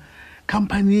gore na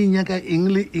khamphane e nyaka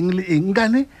eng le eng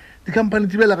nkane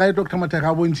dikhamphane tibela gae Dr.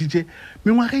 Matega a bontšhitše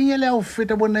mengwageng ele ya go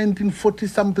feta bo 1940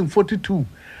 something 42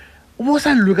 o bo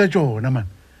sa llewe ka tšona man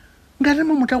nkane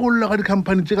mo motla go lla ga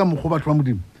dikhamphane tše ka mokgo batho ba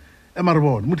modimo ema re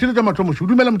bone motheletša matho mošo o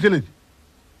dumela motheletše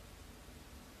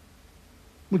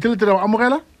ra o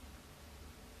amogela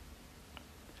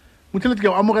motheletše ke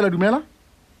o amogela dumela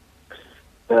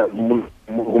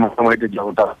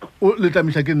o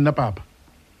letamiša ke nna papa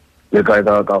le kae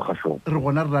ka kgašong re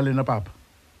gona re ra lena papa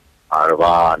a re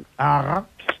bana aga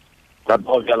ka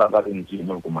tlo jala ka ntse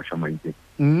mo go Mashamaite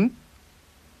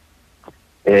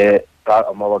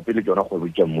ka mabapi le tsona go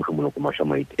botša mmušo mo go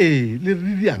Mashamaite le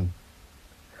re diang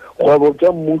go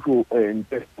botša mmušo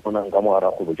nte bona ka mogara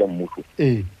go botša mmušo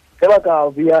ge ba ka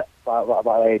bia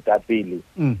baetapele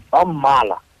ba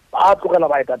mmala ba tlogela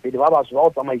baetapele ba baso ba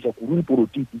go tsamaiša kudu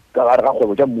dipolitiki ka gare ga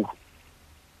kgwebo tša mmušo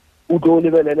o tlo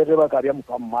lebelele ge ba ka bja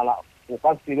moka mmala go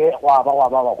ka sebe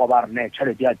go ba re ne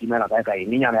tšhelete ya timela kae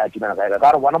menyana ya timela kae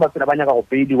ka re bona ba tsena ba nyaka go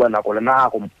peidiwa nako le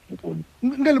nako mokoni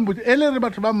nka lempotse e le re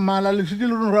batho ba mmala le setse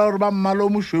le rona gore ba mmala o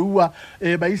mošweua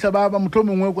ba isa ba motho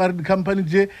mongwe kwa re di-company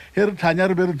tse he re tlhanya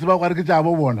re be re tseba gore ke tša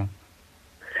bo bona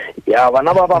ya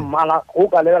bana ba mmala go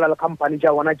ka lebela le company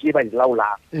tša bona tše ba di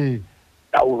laolang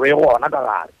taolo e gona ka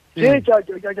gare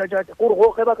gore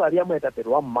go ge ba ka bea moetapele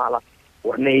wa mmala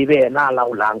gore ne e be ena a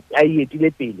laolang a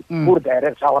etile pele gore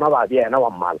direct sa gona ba bea ena wa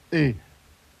mmala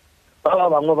ba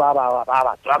bangwe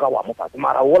ba tswaka wa mo fatshe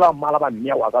mara ola mmala ba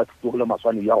mmea wa ka thutogile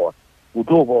maswane ya gona o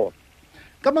tlo bona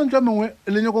ka mantswe a mangwe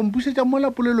le nyako mpusetša mo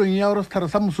lapolelong ya gore setlhare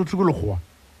sa mosotho ke lekgowa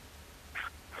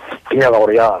ke nyaka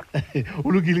gore ya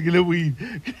o lokile ke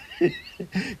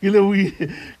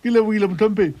leboile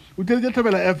motlhompe o theletše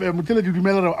thobela FM o theletše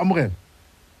dumela re amogela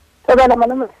thobela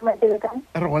mana mošamaitele kae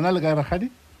re gona le kae ragadi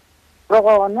re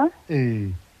gona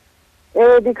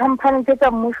di-company tse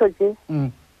tša mmušo tše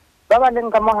ba ba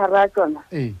leng ka mogare a tsona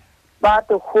ba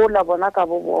tegola bona ka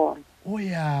bo bona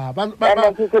oya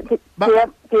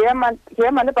ke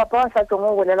ema le papa wa sa tsong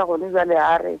o bolela gone jale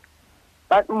a re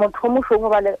motho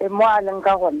mošongwe mo a leng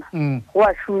ka gona go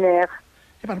a šomega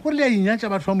bana kore le a inyatša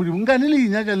batho ba modimo nkane le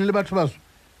inyatša le bathho baso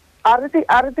a re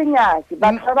tenyake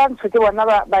batho ba bantsho ke bona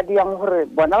ba diang gore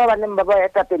bona ba ba leng ba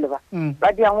baetapele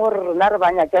ba diang gore rena re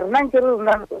banyake rena nke re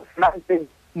rena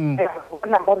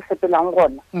bona mo re sepelang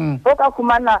gona go ka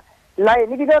khumana line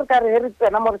ebile re ka re he re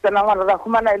tsena mo re tsenang ngwana ra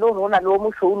khumana e le gore go na le o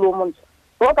mošweu le o montsho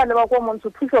go ka leba ko montsho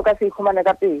thuso ka se ikhumane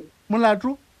ka pele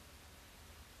molato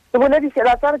ke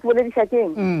bolediša tsa re ke bolediša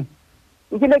keng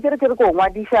nkile ke re ko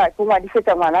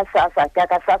ngwadišetša ngwana sa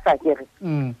ke re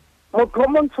motho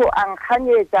montsho a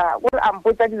nkganyetsa gore a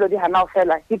mpotsa dilo di ganao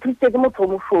fela ke thusitse ke motho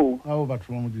mošweu ao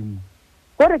batho ba modimo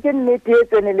gore ke nnete e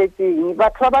tseneletseng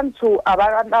batho ba bantsho a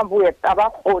ba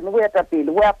kgone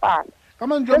boetapele bo ya pala ka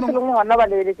mantswe se lengwe gona ba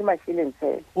lebeletse mašheleng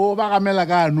fela o ba gamela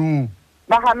ka anong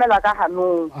ba gamela ka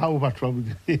ganong ao batho ba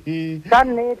modimo ka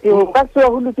nnete ka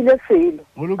seo go lokile selo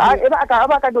a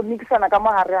ba ka domikisana ka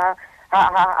mogare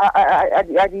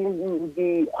a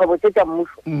dikgwebo tse tša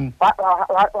mmušo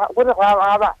gore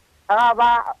ga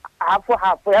ba hafo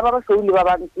ya ba ba seule ba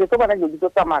bantsi le tse bona dilo di tlo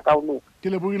tsamaya ka o loka ke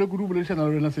lebogile kudu boledišana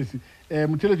le wena sesi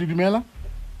motheletše dumela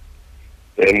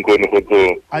mkone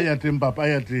kgotso a ya teng papa a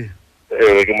ya teng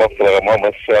ke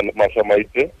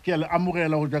mašamaite ke a le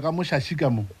amogela go tšwa ka mošaši ka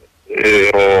mo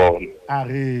a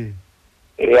ge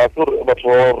a sore batho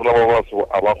ba rona ba baso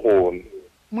a ba kgone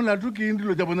molato ke eng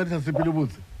dilo tša bona di sa sepele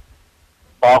botse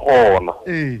ba gona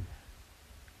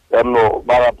yaanong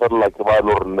ba gatelela ke ba e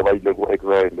le gore nne ba ile ko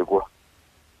exile kwa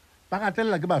ba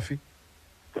gatelela ke bafe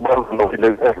ke ba ile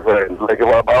exile like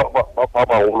ba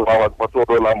bagolo ba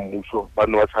tsorelang mmušo ba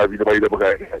nne ba tšhabile ba ile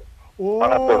bokae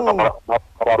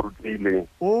ba rutileng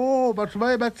batho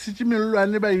ba ba tshitše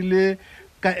melelwane ba ile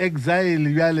ka exile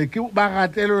bjale ke ba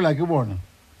gatelelwa ke bona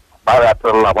ba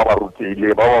gatelela ba ba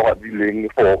rutileng ba ba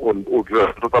badileng for o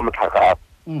dira tsa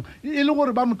metlhakase e le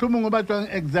gore ba motho mongwe ba tswang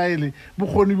exile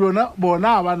bokgoni bona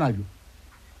a ba najo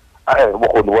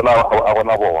bokgoni bona a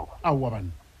bona bona aowa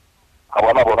bana a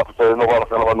bona bona fela ba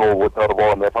fela ba no botsa re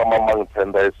bone fa mamang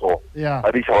tenda eso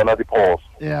ba di shona di post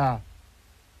ya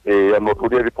no to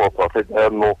di post fa fetsa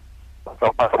no ba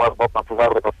tsara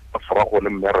re ba tsara go le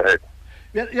mmereko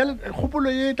ya kgopolo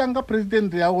ye tlang ka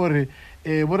president ya gore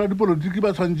bora dipolotiki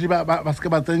ba tshwantse ba se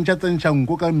ba tsentša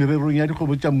nko ka mererong ya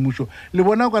dikgwebo tša mmušo le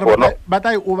bona gore ba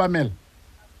tla e obamela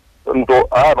nto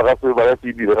ba ka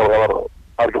se dire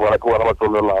a ke bona ke bona ba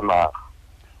tlolela naga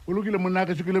o lokile monna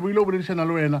ka ke lebogile o boledišana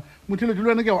le wena motheletši le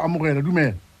wena ke a go amogela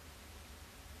dumela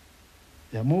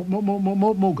ya mo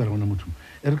o ka re gona motho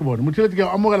e re ke bone motheletši ke a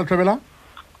go amogela thobela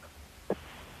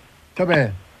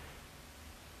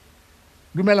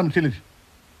dumela motheletši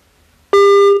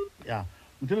ya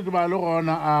motheletši ba le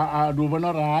gona a do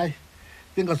bona gore ai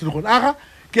ke nka se di gone aga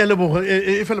ke a leboga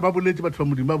e fela ba boletse batho ba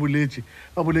modimo ba boletse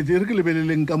e re ke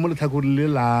lebeleleng ka mo letlhakoreng le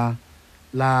la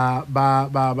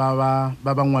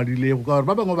ba ngwadilego ka gore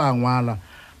ba bangwe ba ngwala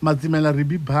matsimela re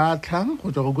biphatlha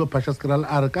go tswa go kua bašomi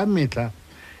a re ka metla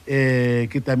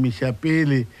ke tamiša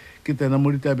pele ke tsena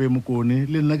mo ditabeng mokone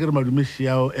le nna ke re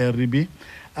madumešiao rb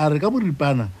a re ka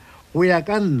boripana go ya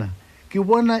ka nna ke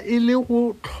bona e le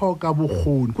go tlhoka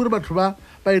bokgoni kore batho ba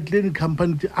etlile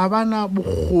di-company a bana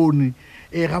bokgoni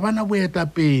ga bana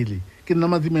boetapele ke nna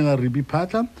matsimela re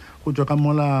biphatlha go tswa ka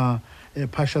mola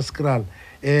bašomi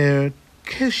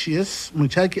Cassius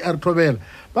motšhaki a re thobela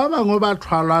ba bangwe ba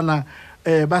tlhwalwana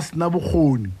ba sena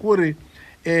bokgoni kore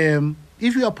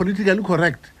if you are politically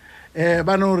correct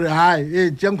ba no re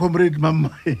hai jam comrade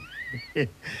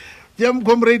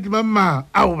mamma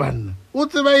ao banna o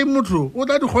tseba e motho o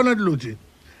tla di kgona dilo tse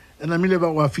namile ba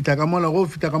wa fita ka mola go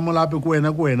fita ka mola ape ko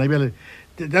wena bjale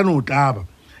tano o taba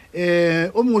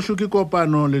o mmušo ke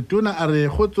kopano letona a re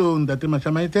gotsong Ntate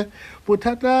Mashamaite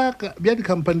bothata bja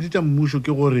di-company tša mmušo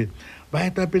ke gore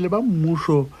baetapele ba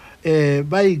mmušo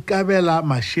ba ikabela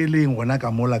mašeleng gona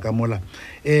ka mola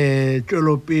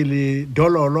tšwelopele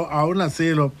dololo a ona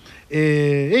selo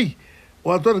hei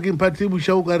wa tswa re ke mphathi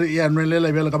buša o kare e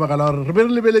anwelela bjale ka baka la gore re be re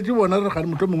lebeletše bona re gane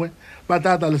motho mongwe ba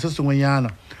tata le se sengwenyana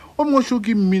o mmušo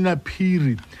ke mmina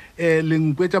phiri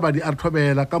lenkwe tša badi a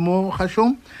thobela ka mo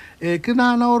kgašong ke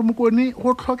nagana gore mokoni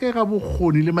go tlhokega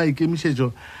bokgoni le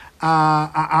maikemišetšo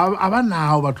a ba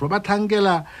nao batho ba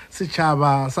tlhankela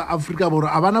setšhaba sa Afrika Borwa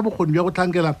a bana bokgoni bja go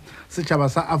tlhankela setšhaba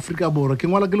sa Afrika Borwa ke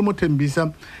ngwala ke le mothembisa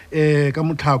ka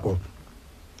motlhako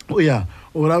o ya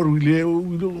o ra o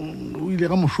ile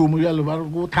ka mošomo ya le ba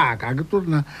go thaka ke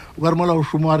tsona o ka re mola o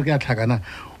šomo wa re ke a tlhakana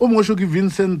o mmušo ke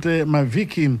Vincent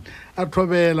Maviki a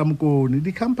thobela mokoni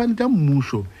di-company tša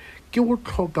mmušo ke go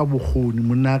tlhoka bokgoni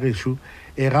monagešo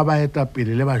ga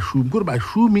baetapele le bašomi kore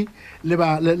bašomi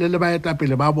le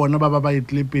baetapele ba bona ba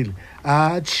etile pele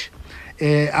a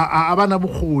bana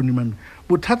bokgoni man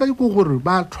bothata ke gore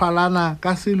ba thwalana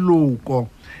ka seloko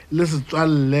le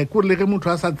setswalle kore le ge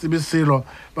motho a sa tsebe selo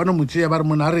ba no motšea ba re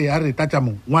mona a re tatša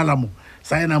mo ngwala mo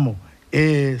saena mo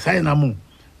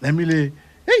namile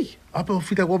hei apa o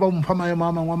fita ko ba mpha maemo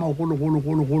a mangwe a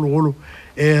magologologologologolo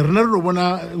rena re lo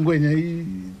bona ngwenya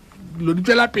lo di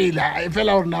tswela pele e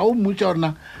fela gore na o mmutša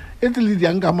gorena e tse le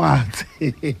diang ka matse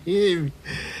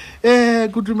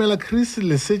kutumela Chris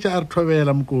lesetša a re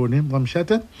thobela mokone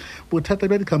gamšate bothata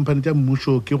bja di-company tša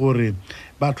mmušo ke gore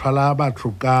ba thwala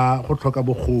batho ka go tlhoka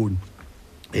bokgoni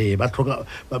ba tlhoka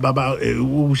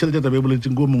o bušeletša taba e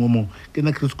boletseng ko mongwe mongwe ke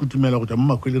na Chris kutumela go tšwa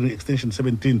mo Makhweleng extension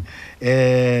 17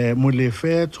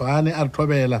 molefe tshwane a re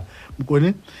thobela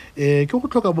mokone ke go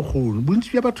tlhoka bokgoni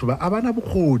bontši bja batho ba a bana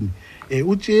bokgoni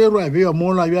o tšerwa bewa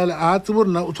mola bjale a tsebo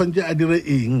rena o tshwanetse a dire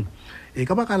eng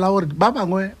ka baka la gore ba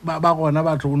bangwe ba gona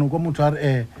batho ono ko motho a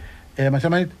re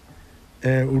Mashamaite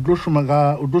o tlo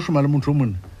šoma le motho o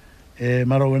monna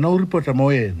mara wena o reporta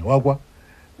mo wena wa kwa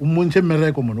o mmontšhe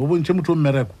mmereko mona o bontšhe motho o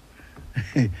mmereko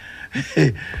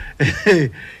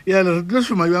yale re tlo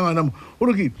šoma bja ngwana mo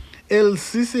ore ke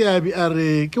LC Seabi a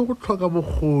re ke go tlhoka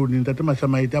bokgoni Ntate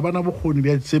Mashamaite a bana bokgoni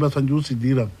bja se ba tshwanetse o se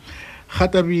dira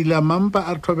Gatabila mampa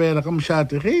a thobela ka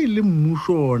mošate ge e le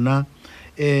mmušo ona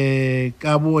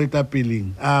ka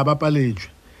boetapeleng a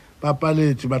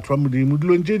bapaletšwe batho ba modimo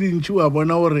dilong tše dintši wa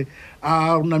bona gore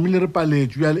a namile re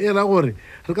paletšwe bjale e ra gore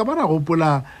re ka ba ra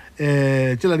gopola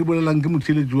tšela di bolelang ke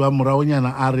motheletši wa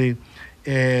moragonyana a re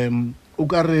o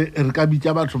ka re ka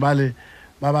bitša batho bale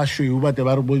ba bašweu bate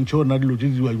ba re bontšhe gorena dilo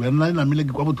tše diwa nna e namile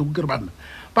ke kwa bothoko ke re banna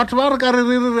batho ba re ka re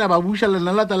a ba buša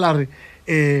lena latala re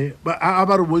a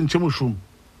ba re bontšhe mošomo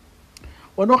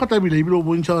ona o Gatabile ebile o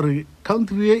bontšha gore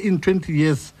country in 20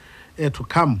 years to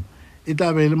come e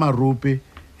tla be le marope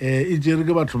e tšere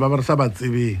ke batho ba re sa ba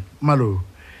tsebeng malo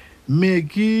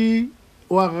meki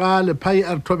wa ga lephai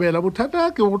a re thobela bothata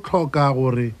ke go tlhoka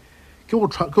gore ke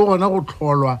gona go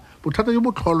tlholwa bothata ke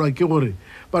bo tlholwa ke gore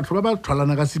batho ba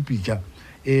tlholana ka sepitša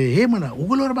he mona o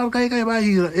bole gore ba re kae ba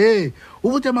hira o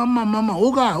botse mama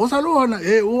o sa le ona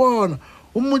o ona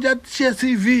o mmotša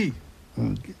CV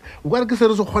o ka re ke se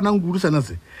re se kgonang kudusana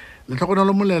se le tlhakona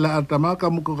le molela a tama ka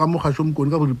mogašo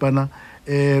mokone ka boripana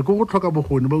ko go tlhoka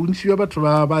bokgoni ba bontši bja batho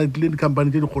ba tlile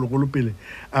di-company tše dikgologolo pele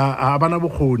a bana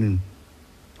bokgoni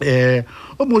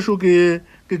o mmušo ke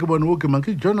bone o ke mang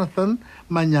ke Jonathan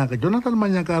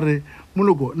Manyaka re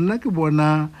moloko nna ke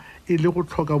bona e le go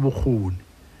tlhoka bokgoni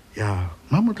ya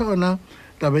motho gona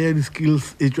taba ya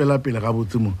di-skills e tšwela pele ga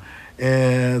botse mo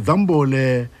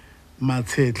Zambole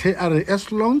Matshetle a re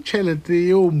as long tšhelete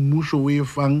yeo mmušo o e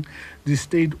fang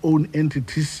di-state owned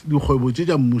entities dikgwebo tše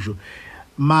tša mmušo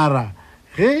mara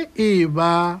ge e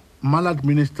ba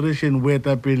maladministration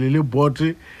boetapele le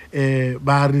board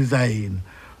ba resign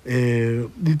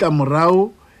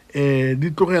ditamorao di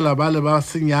tlogela ba le ba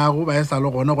senyago ba e sa le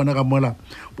gona ka mola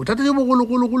bothata jo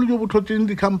bogologologolo jo bo tlhotseng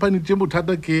di-company tše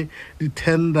bothata ke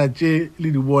di-tender tše le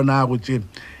di bonago tše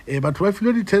batho ba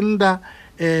filwe di-tender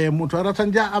motho a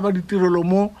ratshwantse a ba ditirelo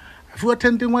mo a fiwa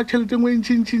tenteng wa tšhelete ngwe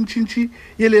ntšhi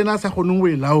ye le ena a sa kgoneng go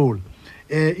e laola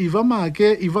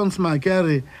Evans Make a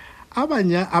re a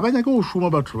banyake go šoma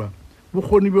batho ba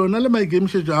bokgoni bjona le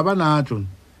maikemišetšo a ba natšo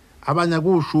a banyake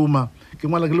go šoma ke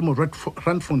ngwala ke le mo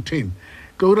Randfontein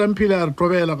ke o ramphile a re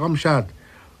tobela ka mošate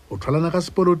o thwalana ka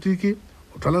sepolotiki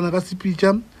o thwalana ka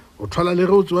sepitša o thwala le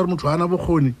ge o tseba re motho ana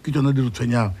bokgoni ke tšona di re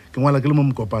tshwenyago ke ngwala ke le mo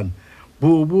mokopane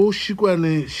bo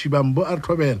šikwane šibambo a re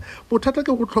thobela bothata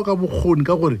ke go tlhoka bokgoni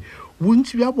ka gore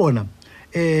bontši bja bona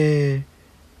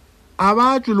a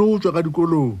ba tšwele go tswa ka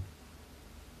dikolong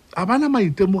a bana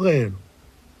maitemogelo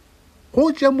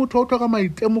go tšea motho o tlhoka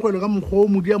maitemogelo ka mokgwa o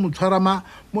modi a mo tshwara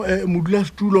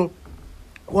modulasetulo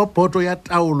wa boto ya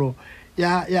taolo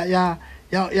ya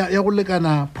go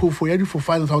lekana phofo ya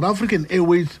difofane South African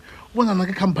Airways o bonana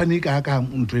ke company ka ka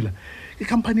ntwela ke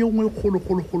company e nngwe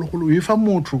kgolo e fa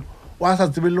motho wa sa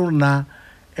tsebe le rona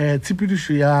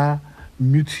tshepedišo ya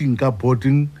meeting ka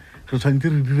boarding re tshwanetse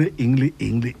re dire eng le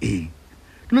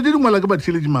dilo di ngwala ke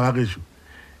batheletši magagesho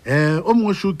o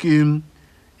mongwe sho ke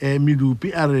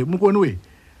medupi a re mokone we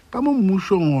ka mo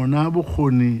mmušong ona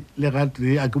bokgoni le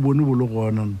gate a ke bone bo le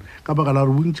gona ka baka la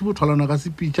re bontši bo tholana ka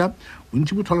sepitša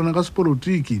bontši bo tholana ka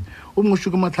sepolotiki o mongwe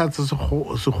sho ke matlhatse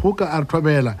sekgoka a re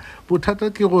thobela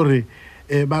bothata ke gore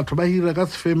batho ba hira ka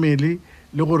sefamily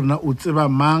le gore na o tseba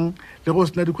mang le go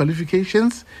sena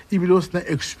di-qualifications ebile o sena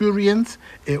experience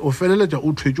o feleletša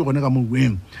o thwetše gone ka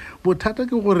moweng bothata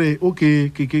ke gore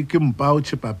ke mpa o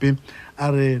tšhepape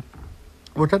a re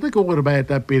bothata ke gore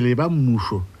baetapele ba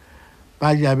mmušo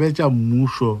ba jabetša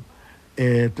mmušo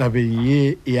tabeng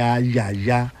ye ya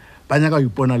jaja ba nyaka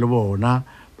go ipona le bona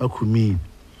ba khumile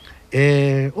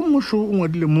o mmušo o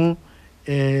ngwadile mo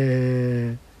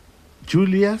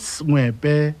Julius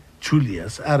Ngwepe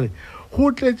Julius a re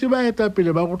go tletse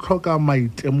baetapele ba go tlhoka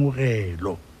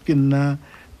maitemogelo ke nna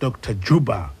Dr.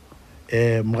 Juba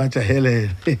mogatša Helen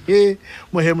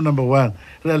mohem number 1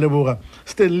 re a leboga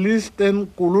Stanley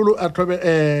kululu a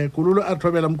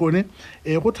thobela mkone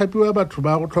go thapiwa batho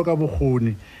ba go tlhoka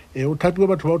bokgoni o thapiwa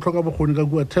batho ba go tlhoka bokgoni ka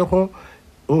kua thego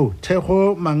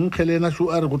mankgelena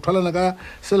sho a re go thwalana ka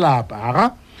selapa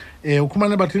aga o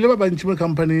khumane batho le ba bantši mo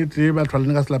company tse ba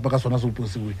thwalane ka selapa ka sona se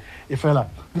posiwe e fela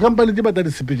di-company tse ba ta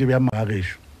disepetse bja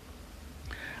magagesho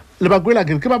le ba kwela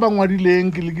ke ba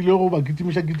bangwadileng ke lekile go ba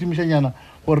kitimišanyana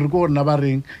gore re ko rena ba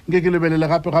reng nke ke lebelele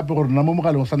gape gore nna mo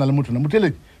mogaleng o sana le motho na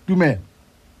motheletši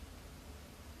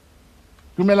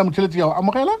dumela motheletši yao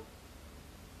amogela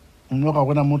nno ga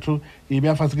gona motho e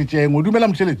bea fase ke tšeengo dumela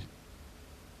motheletši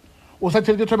o sa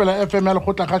tšhelete thobela FM ya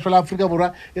lekgotla kgašo la Afrika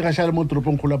Borwa e gaša le mo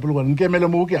toropong kgolo ya Polokwane nke emele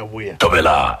moo ke a boya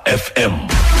Thobela FM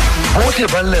bohle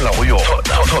ba llela go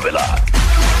yona thobela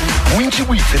bontši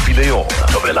bo itshepile yona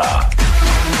thobela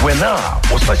wena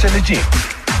o sa tšheletše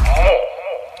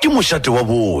ke mošate wa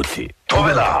bohle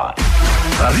thobela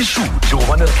ga re šutše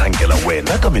gobane re hlankela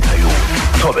wena ka mehla yohle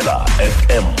thobela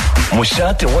FM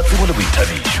mošate wa tsebo le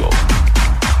boithabišo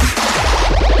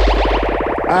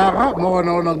aga mo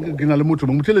gona ke na le motho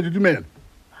mo motheletši dumela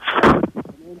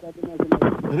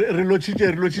re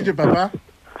lotšitše papa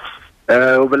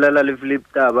o bolela le Philip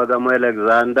Taba ka mo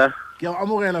Alexander ke a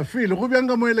amogela file go bjang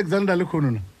ka mo Alexander le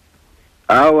khonona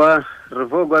awa re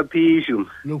fo kwa phisho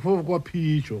le fo kwa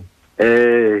phisho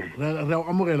re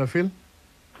amogela file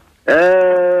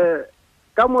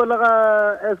ka mo la ga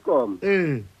Eskom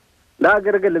la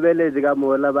ke re ke lebeletse ka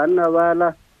mo la banna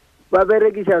bala ba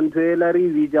berekisha ntwela re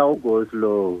bitša go go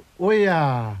slow o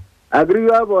ya agree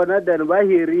wa bona then ba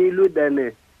hirilu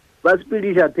then ba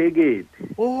spedisha ticket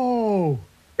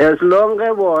as long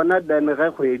ge bona then ge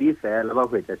kgwedi fela ba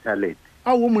hwetša tšhalete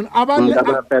a woman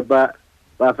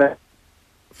ba fe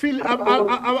feel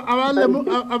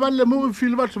aballe mo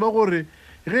feel batho ba gore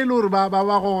ge le gore ba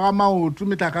go ga maoto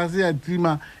metlakase ya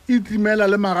tima e timela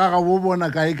le magaga bo bona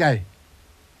kae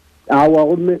awa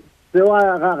gomme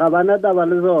sewa ga bana taba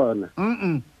le sona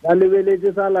ba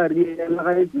lebeletse salari ena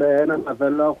ga e tsena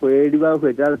mafelo a kgwedi ba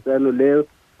hwetša letseno leo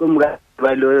ko moka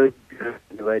ba le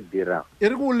ba dira e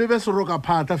re go lebe seroka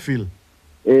phata feel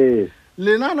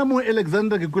lenana mo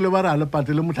Alexander ke kule ba re a le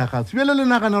pate le motlakase bjele le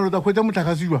nagana gore ta hwetša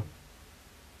motlakasiwa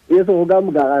e se go ka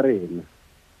moka ga rena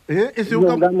e se go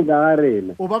ka moka ga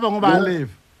rena o ba bangwe ba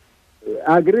lefa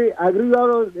agree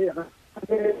yalo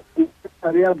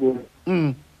ya bo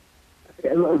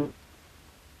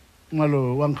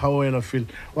ngalo wa nkgawela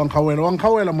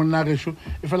monna gesho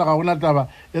e fela ga gona taba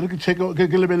e re ke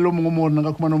lebelele o mongwe mo rena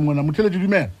ka khumana o mongwe na motheletši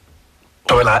dumela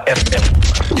Thobela FM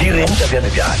di reng tša bjane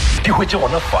bjane di hwetše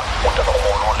gona fa o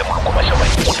tabagolo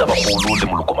le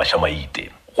molokomašamaite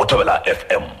go Thobela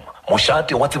FM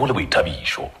mošate wa tsebo le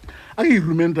boithabišo a ke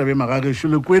irumen tabe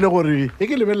magagesho le kwele gore e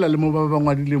ke lebelela le mo ba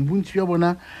ngwadileng bontši ya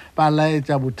bona ba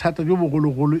laetša bothata jo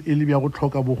bogologolo e le bja go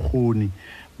tlhoka bokgoni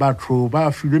batho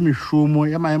ba filwe mešomo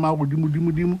ya maemo a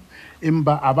godimo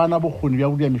empa a bana bokgoni bja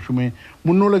go dia mešomo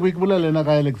monole ke bolela lena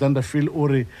ka Alexander Phil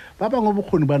ore ba bangwe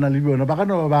bokgoni ba na le bjona ba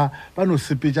kana ba no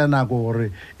sepetša nako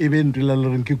gore e be ntwela le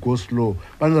reng ke go slow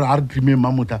ba no re a re time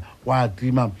mamotla wa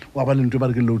tima wa ba le ntwe ba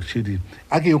re ke load shedding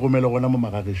a ke e gomele gona mo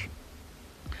magagesho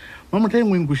mamotla e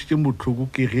ngwe nkušitšeng botlhoko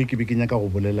ke ge ke be ke nyaka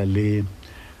go bolela le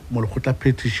molekgotla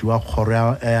phetiši wa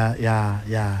kgoro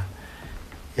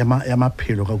ya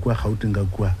maphelo ka kua Gauteng ka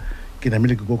kua ke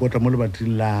namile ke kokota mo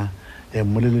lebating la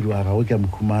moleledi wa gago ke a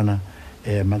mokhumana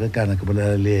makakana ke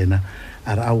bolela le yena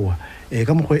a re aowa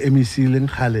ka mokgwa MEC leng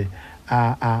khale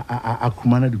a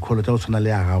khumana dikholo tsa go tshwana le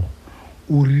ya gago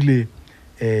o rile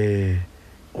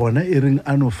gona e reng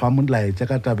a no fa molaetsa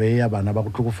ka tabe ya bana ba go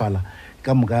tlhokofala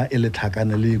ka moka e le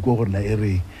tlhakane le go gorena e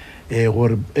reng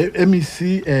gore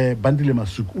MEC Bandile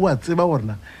Masuku o a tseba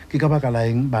gorena ke ka baka la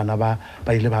eng bana ba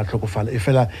ile ba tlhokofala e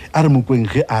fela a re mokweng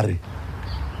ge a re.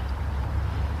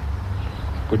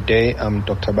 Good day, I'm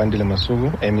Dr. Bandile Masuku,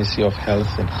 MEC of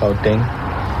Health in Gauteng.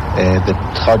 The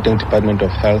Gauteng Department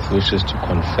of Health wishes to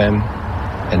confirm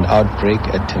an outbreak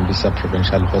at Tembisa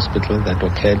Provincial Hospital that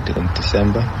occurred in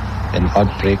December, an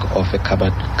outbreak of a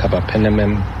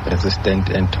carbapenem-resistant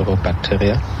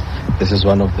enterobacteria. This is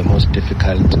one of the most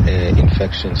difficult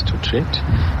infections to treat.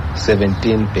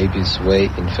 17 babies were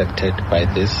infected by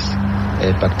this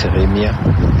bacteremia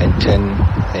and 10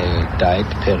 died,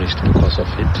 perished because of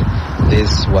it.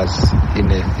 This was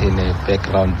in a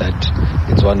background that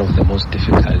it's one of the most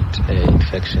difficult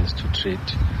infections to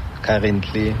treat.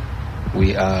 Currently,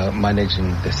 we are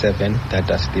managing the 7 that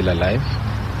are still alive,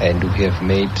 and we have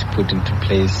put into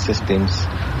place systems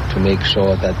to make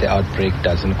sure that the outbreak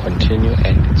doesn't continue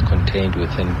and it's contained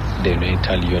within the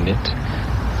neonatal unit.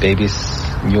 Babies'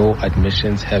 new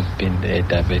admissions have been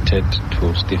diverted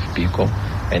to Steve Biko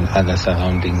and other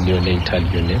surrounding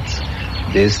neonatal units.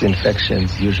 These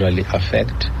infections usually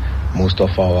affect most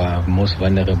of our most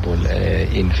vulnerable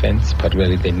infants,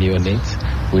 particularly the neonates,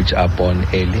 which are born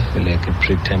early, like in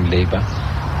preterm labor.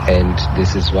 And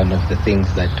this is one of the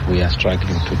things that we are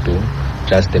struggling to do,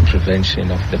 just the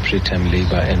prevention of the preterm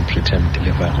labor and preterm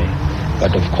delivery.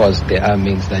 But of course, there are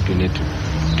means that we need to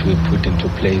put into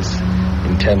place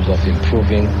in terms of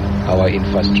improving our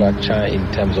infrastructure, in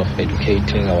terms of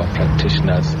educating our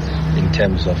practitioners, in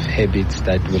terms of habits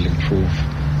that will improve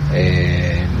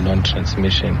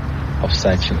non-transmission of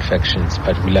such infections,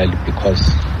 particularly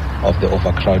because of the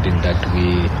overcrowding that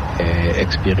we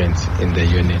experience in the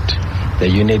unit. The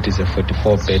unit is a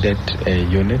 44-bedded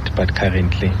unit, but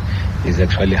currently is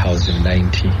actually housing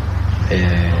 90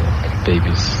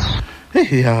 babies.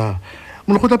 Yeah.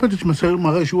 Molokotapetše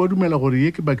magašo wa dumela gore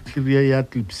ye ke bacteria ya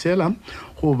Klebsiella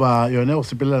goba yona go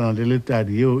sepelelana le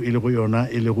letadi yeo e le go yona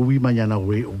e le go boimanyana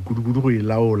kudu go e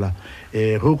laola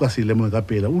ge o ka se lemoge ka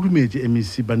pela o dumetše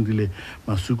MEC Bandile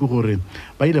Masuku gore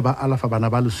ba ile ba alafa bana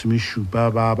ba 17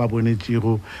 ba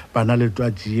bonetšego bana le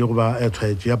twatši go ba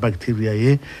tshwaetšo ya bacteria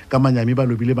ye ka manyami ba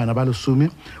lobile bana ba 10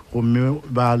 gomme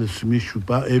ba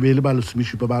 17 e be le ba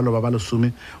 17 ba loba ba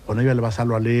 10 gona bjale ba sa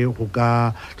lwa le go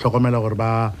ka tlhokomela gore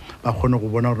ba kgone go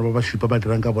bona gore ba šupa ba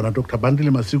dirang ka bona. Dr.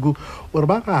 Bandile Masuku gore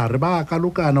ba gare ba ka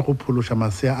lokana go phološa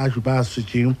masea a šupa a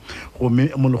swetšeng gomme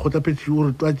molokgotapetši o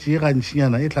re twatši ga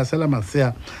ntšinyana e tlasela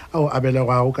masea ao a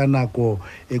belegwago ka nako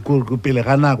pele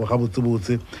ga nako ga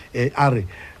botsebotse a re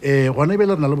gona e be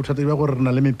le re na le bothata bja gore re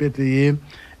na le mepete ye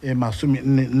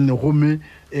 40 gomme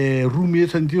room ye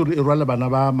tshwanetse gore e rwale bana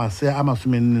ba masea a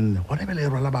 40 gona e be le e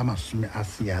rwala ba 40 a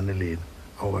senyane le ena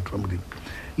ao batho ba modimo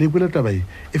le kwele taba e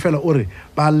fela o re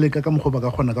ba leka ka mokgwa ba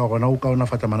ka kgona ka gona o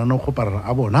kaonafatša mananeo go parara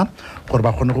a bona gore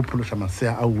ba kgone go phološa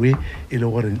masea a ue e le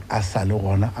gore a sa le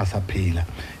gona a sa phela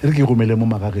e re ke gomele mo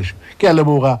magagešo ke a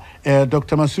leboga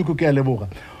Dr. Masuku ke a leboga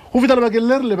go feta lebakeng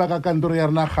le re leba ka kantoro ya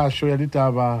rena kgašo ya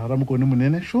ditaba ra mokone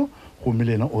monene šo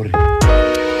gomele ena o re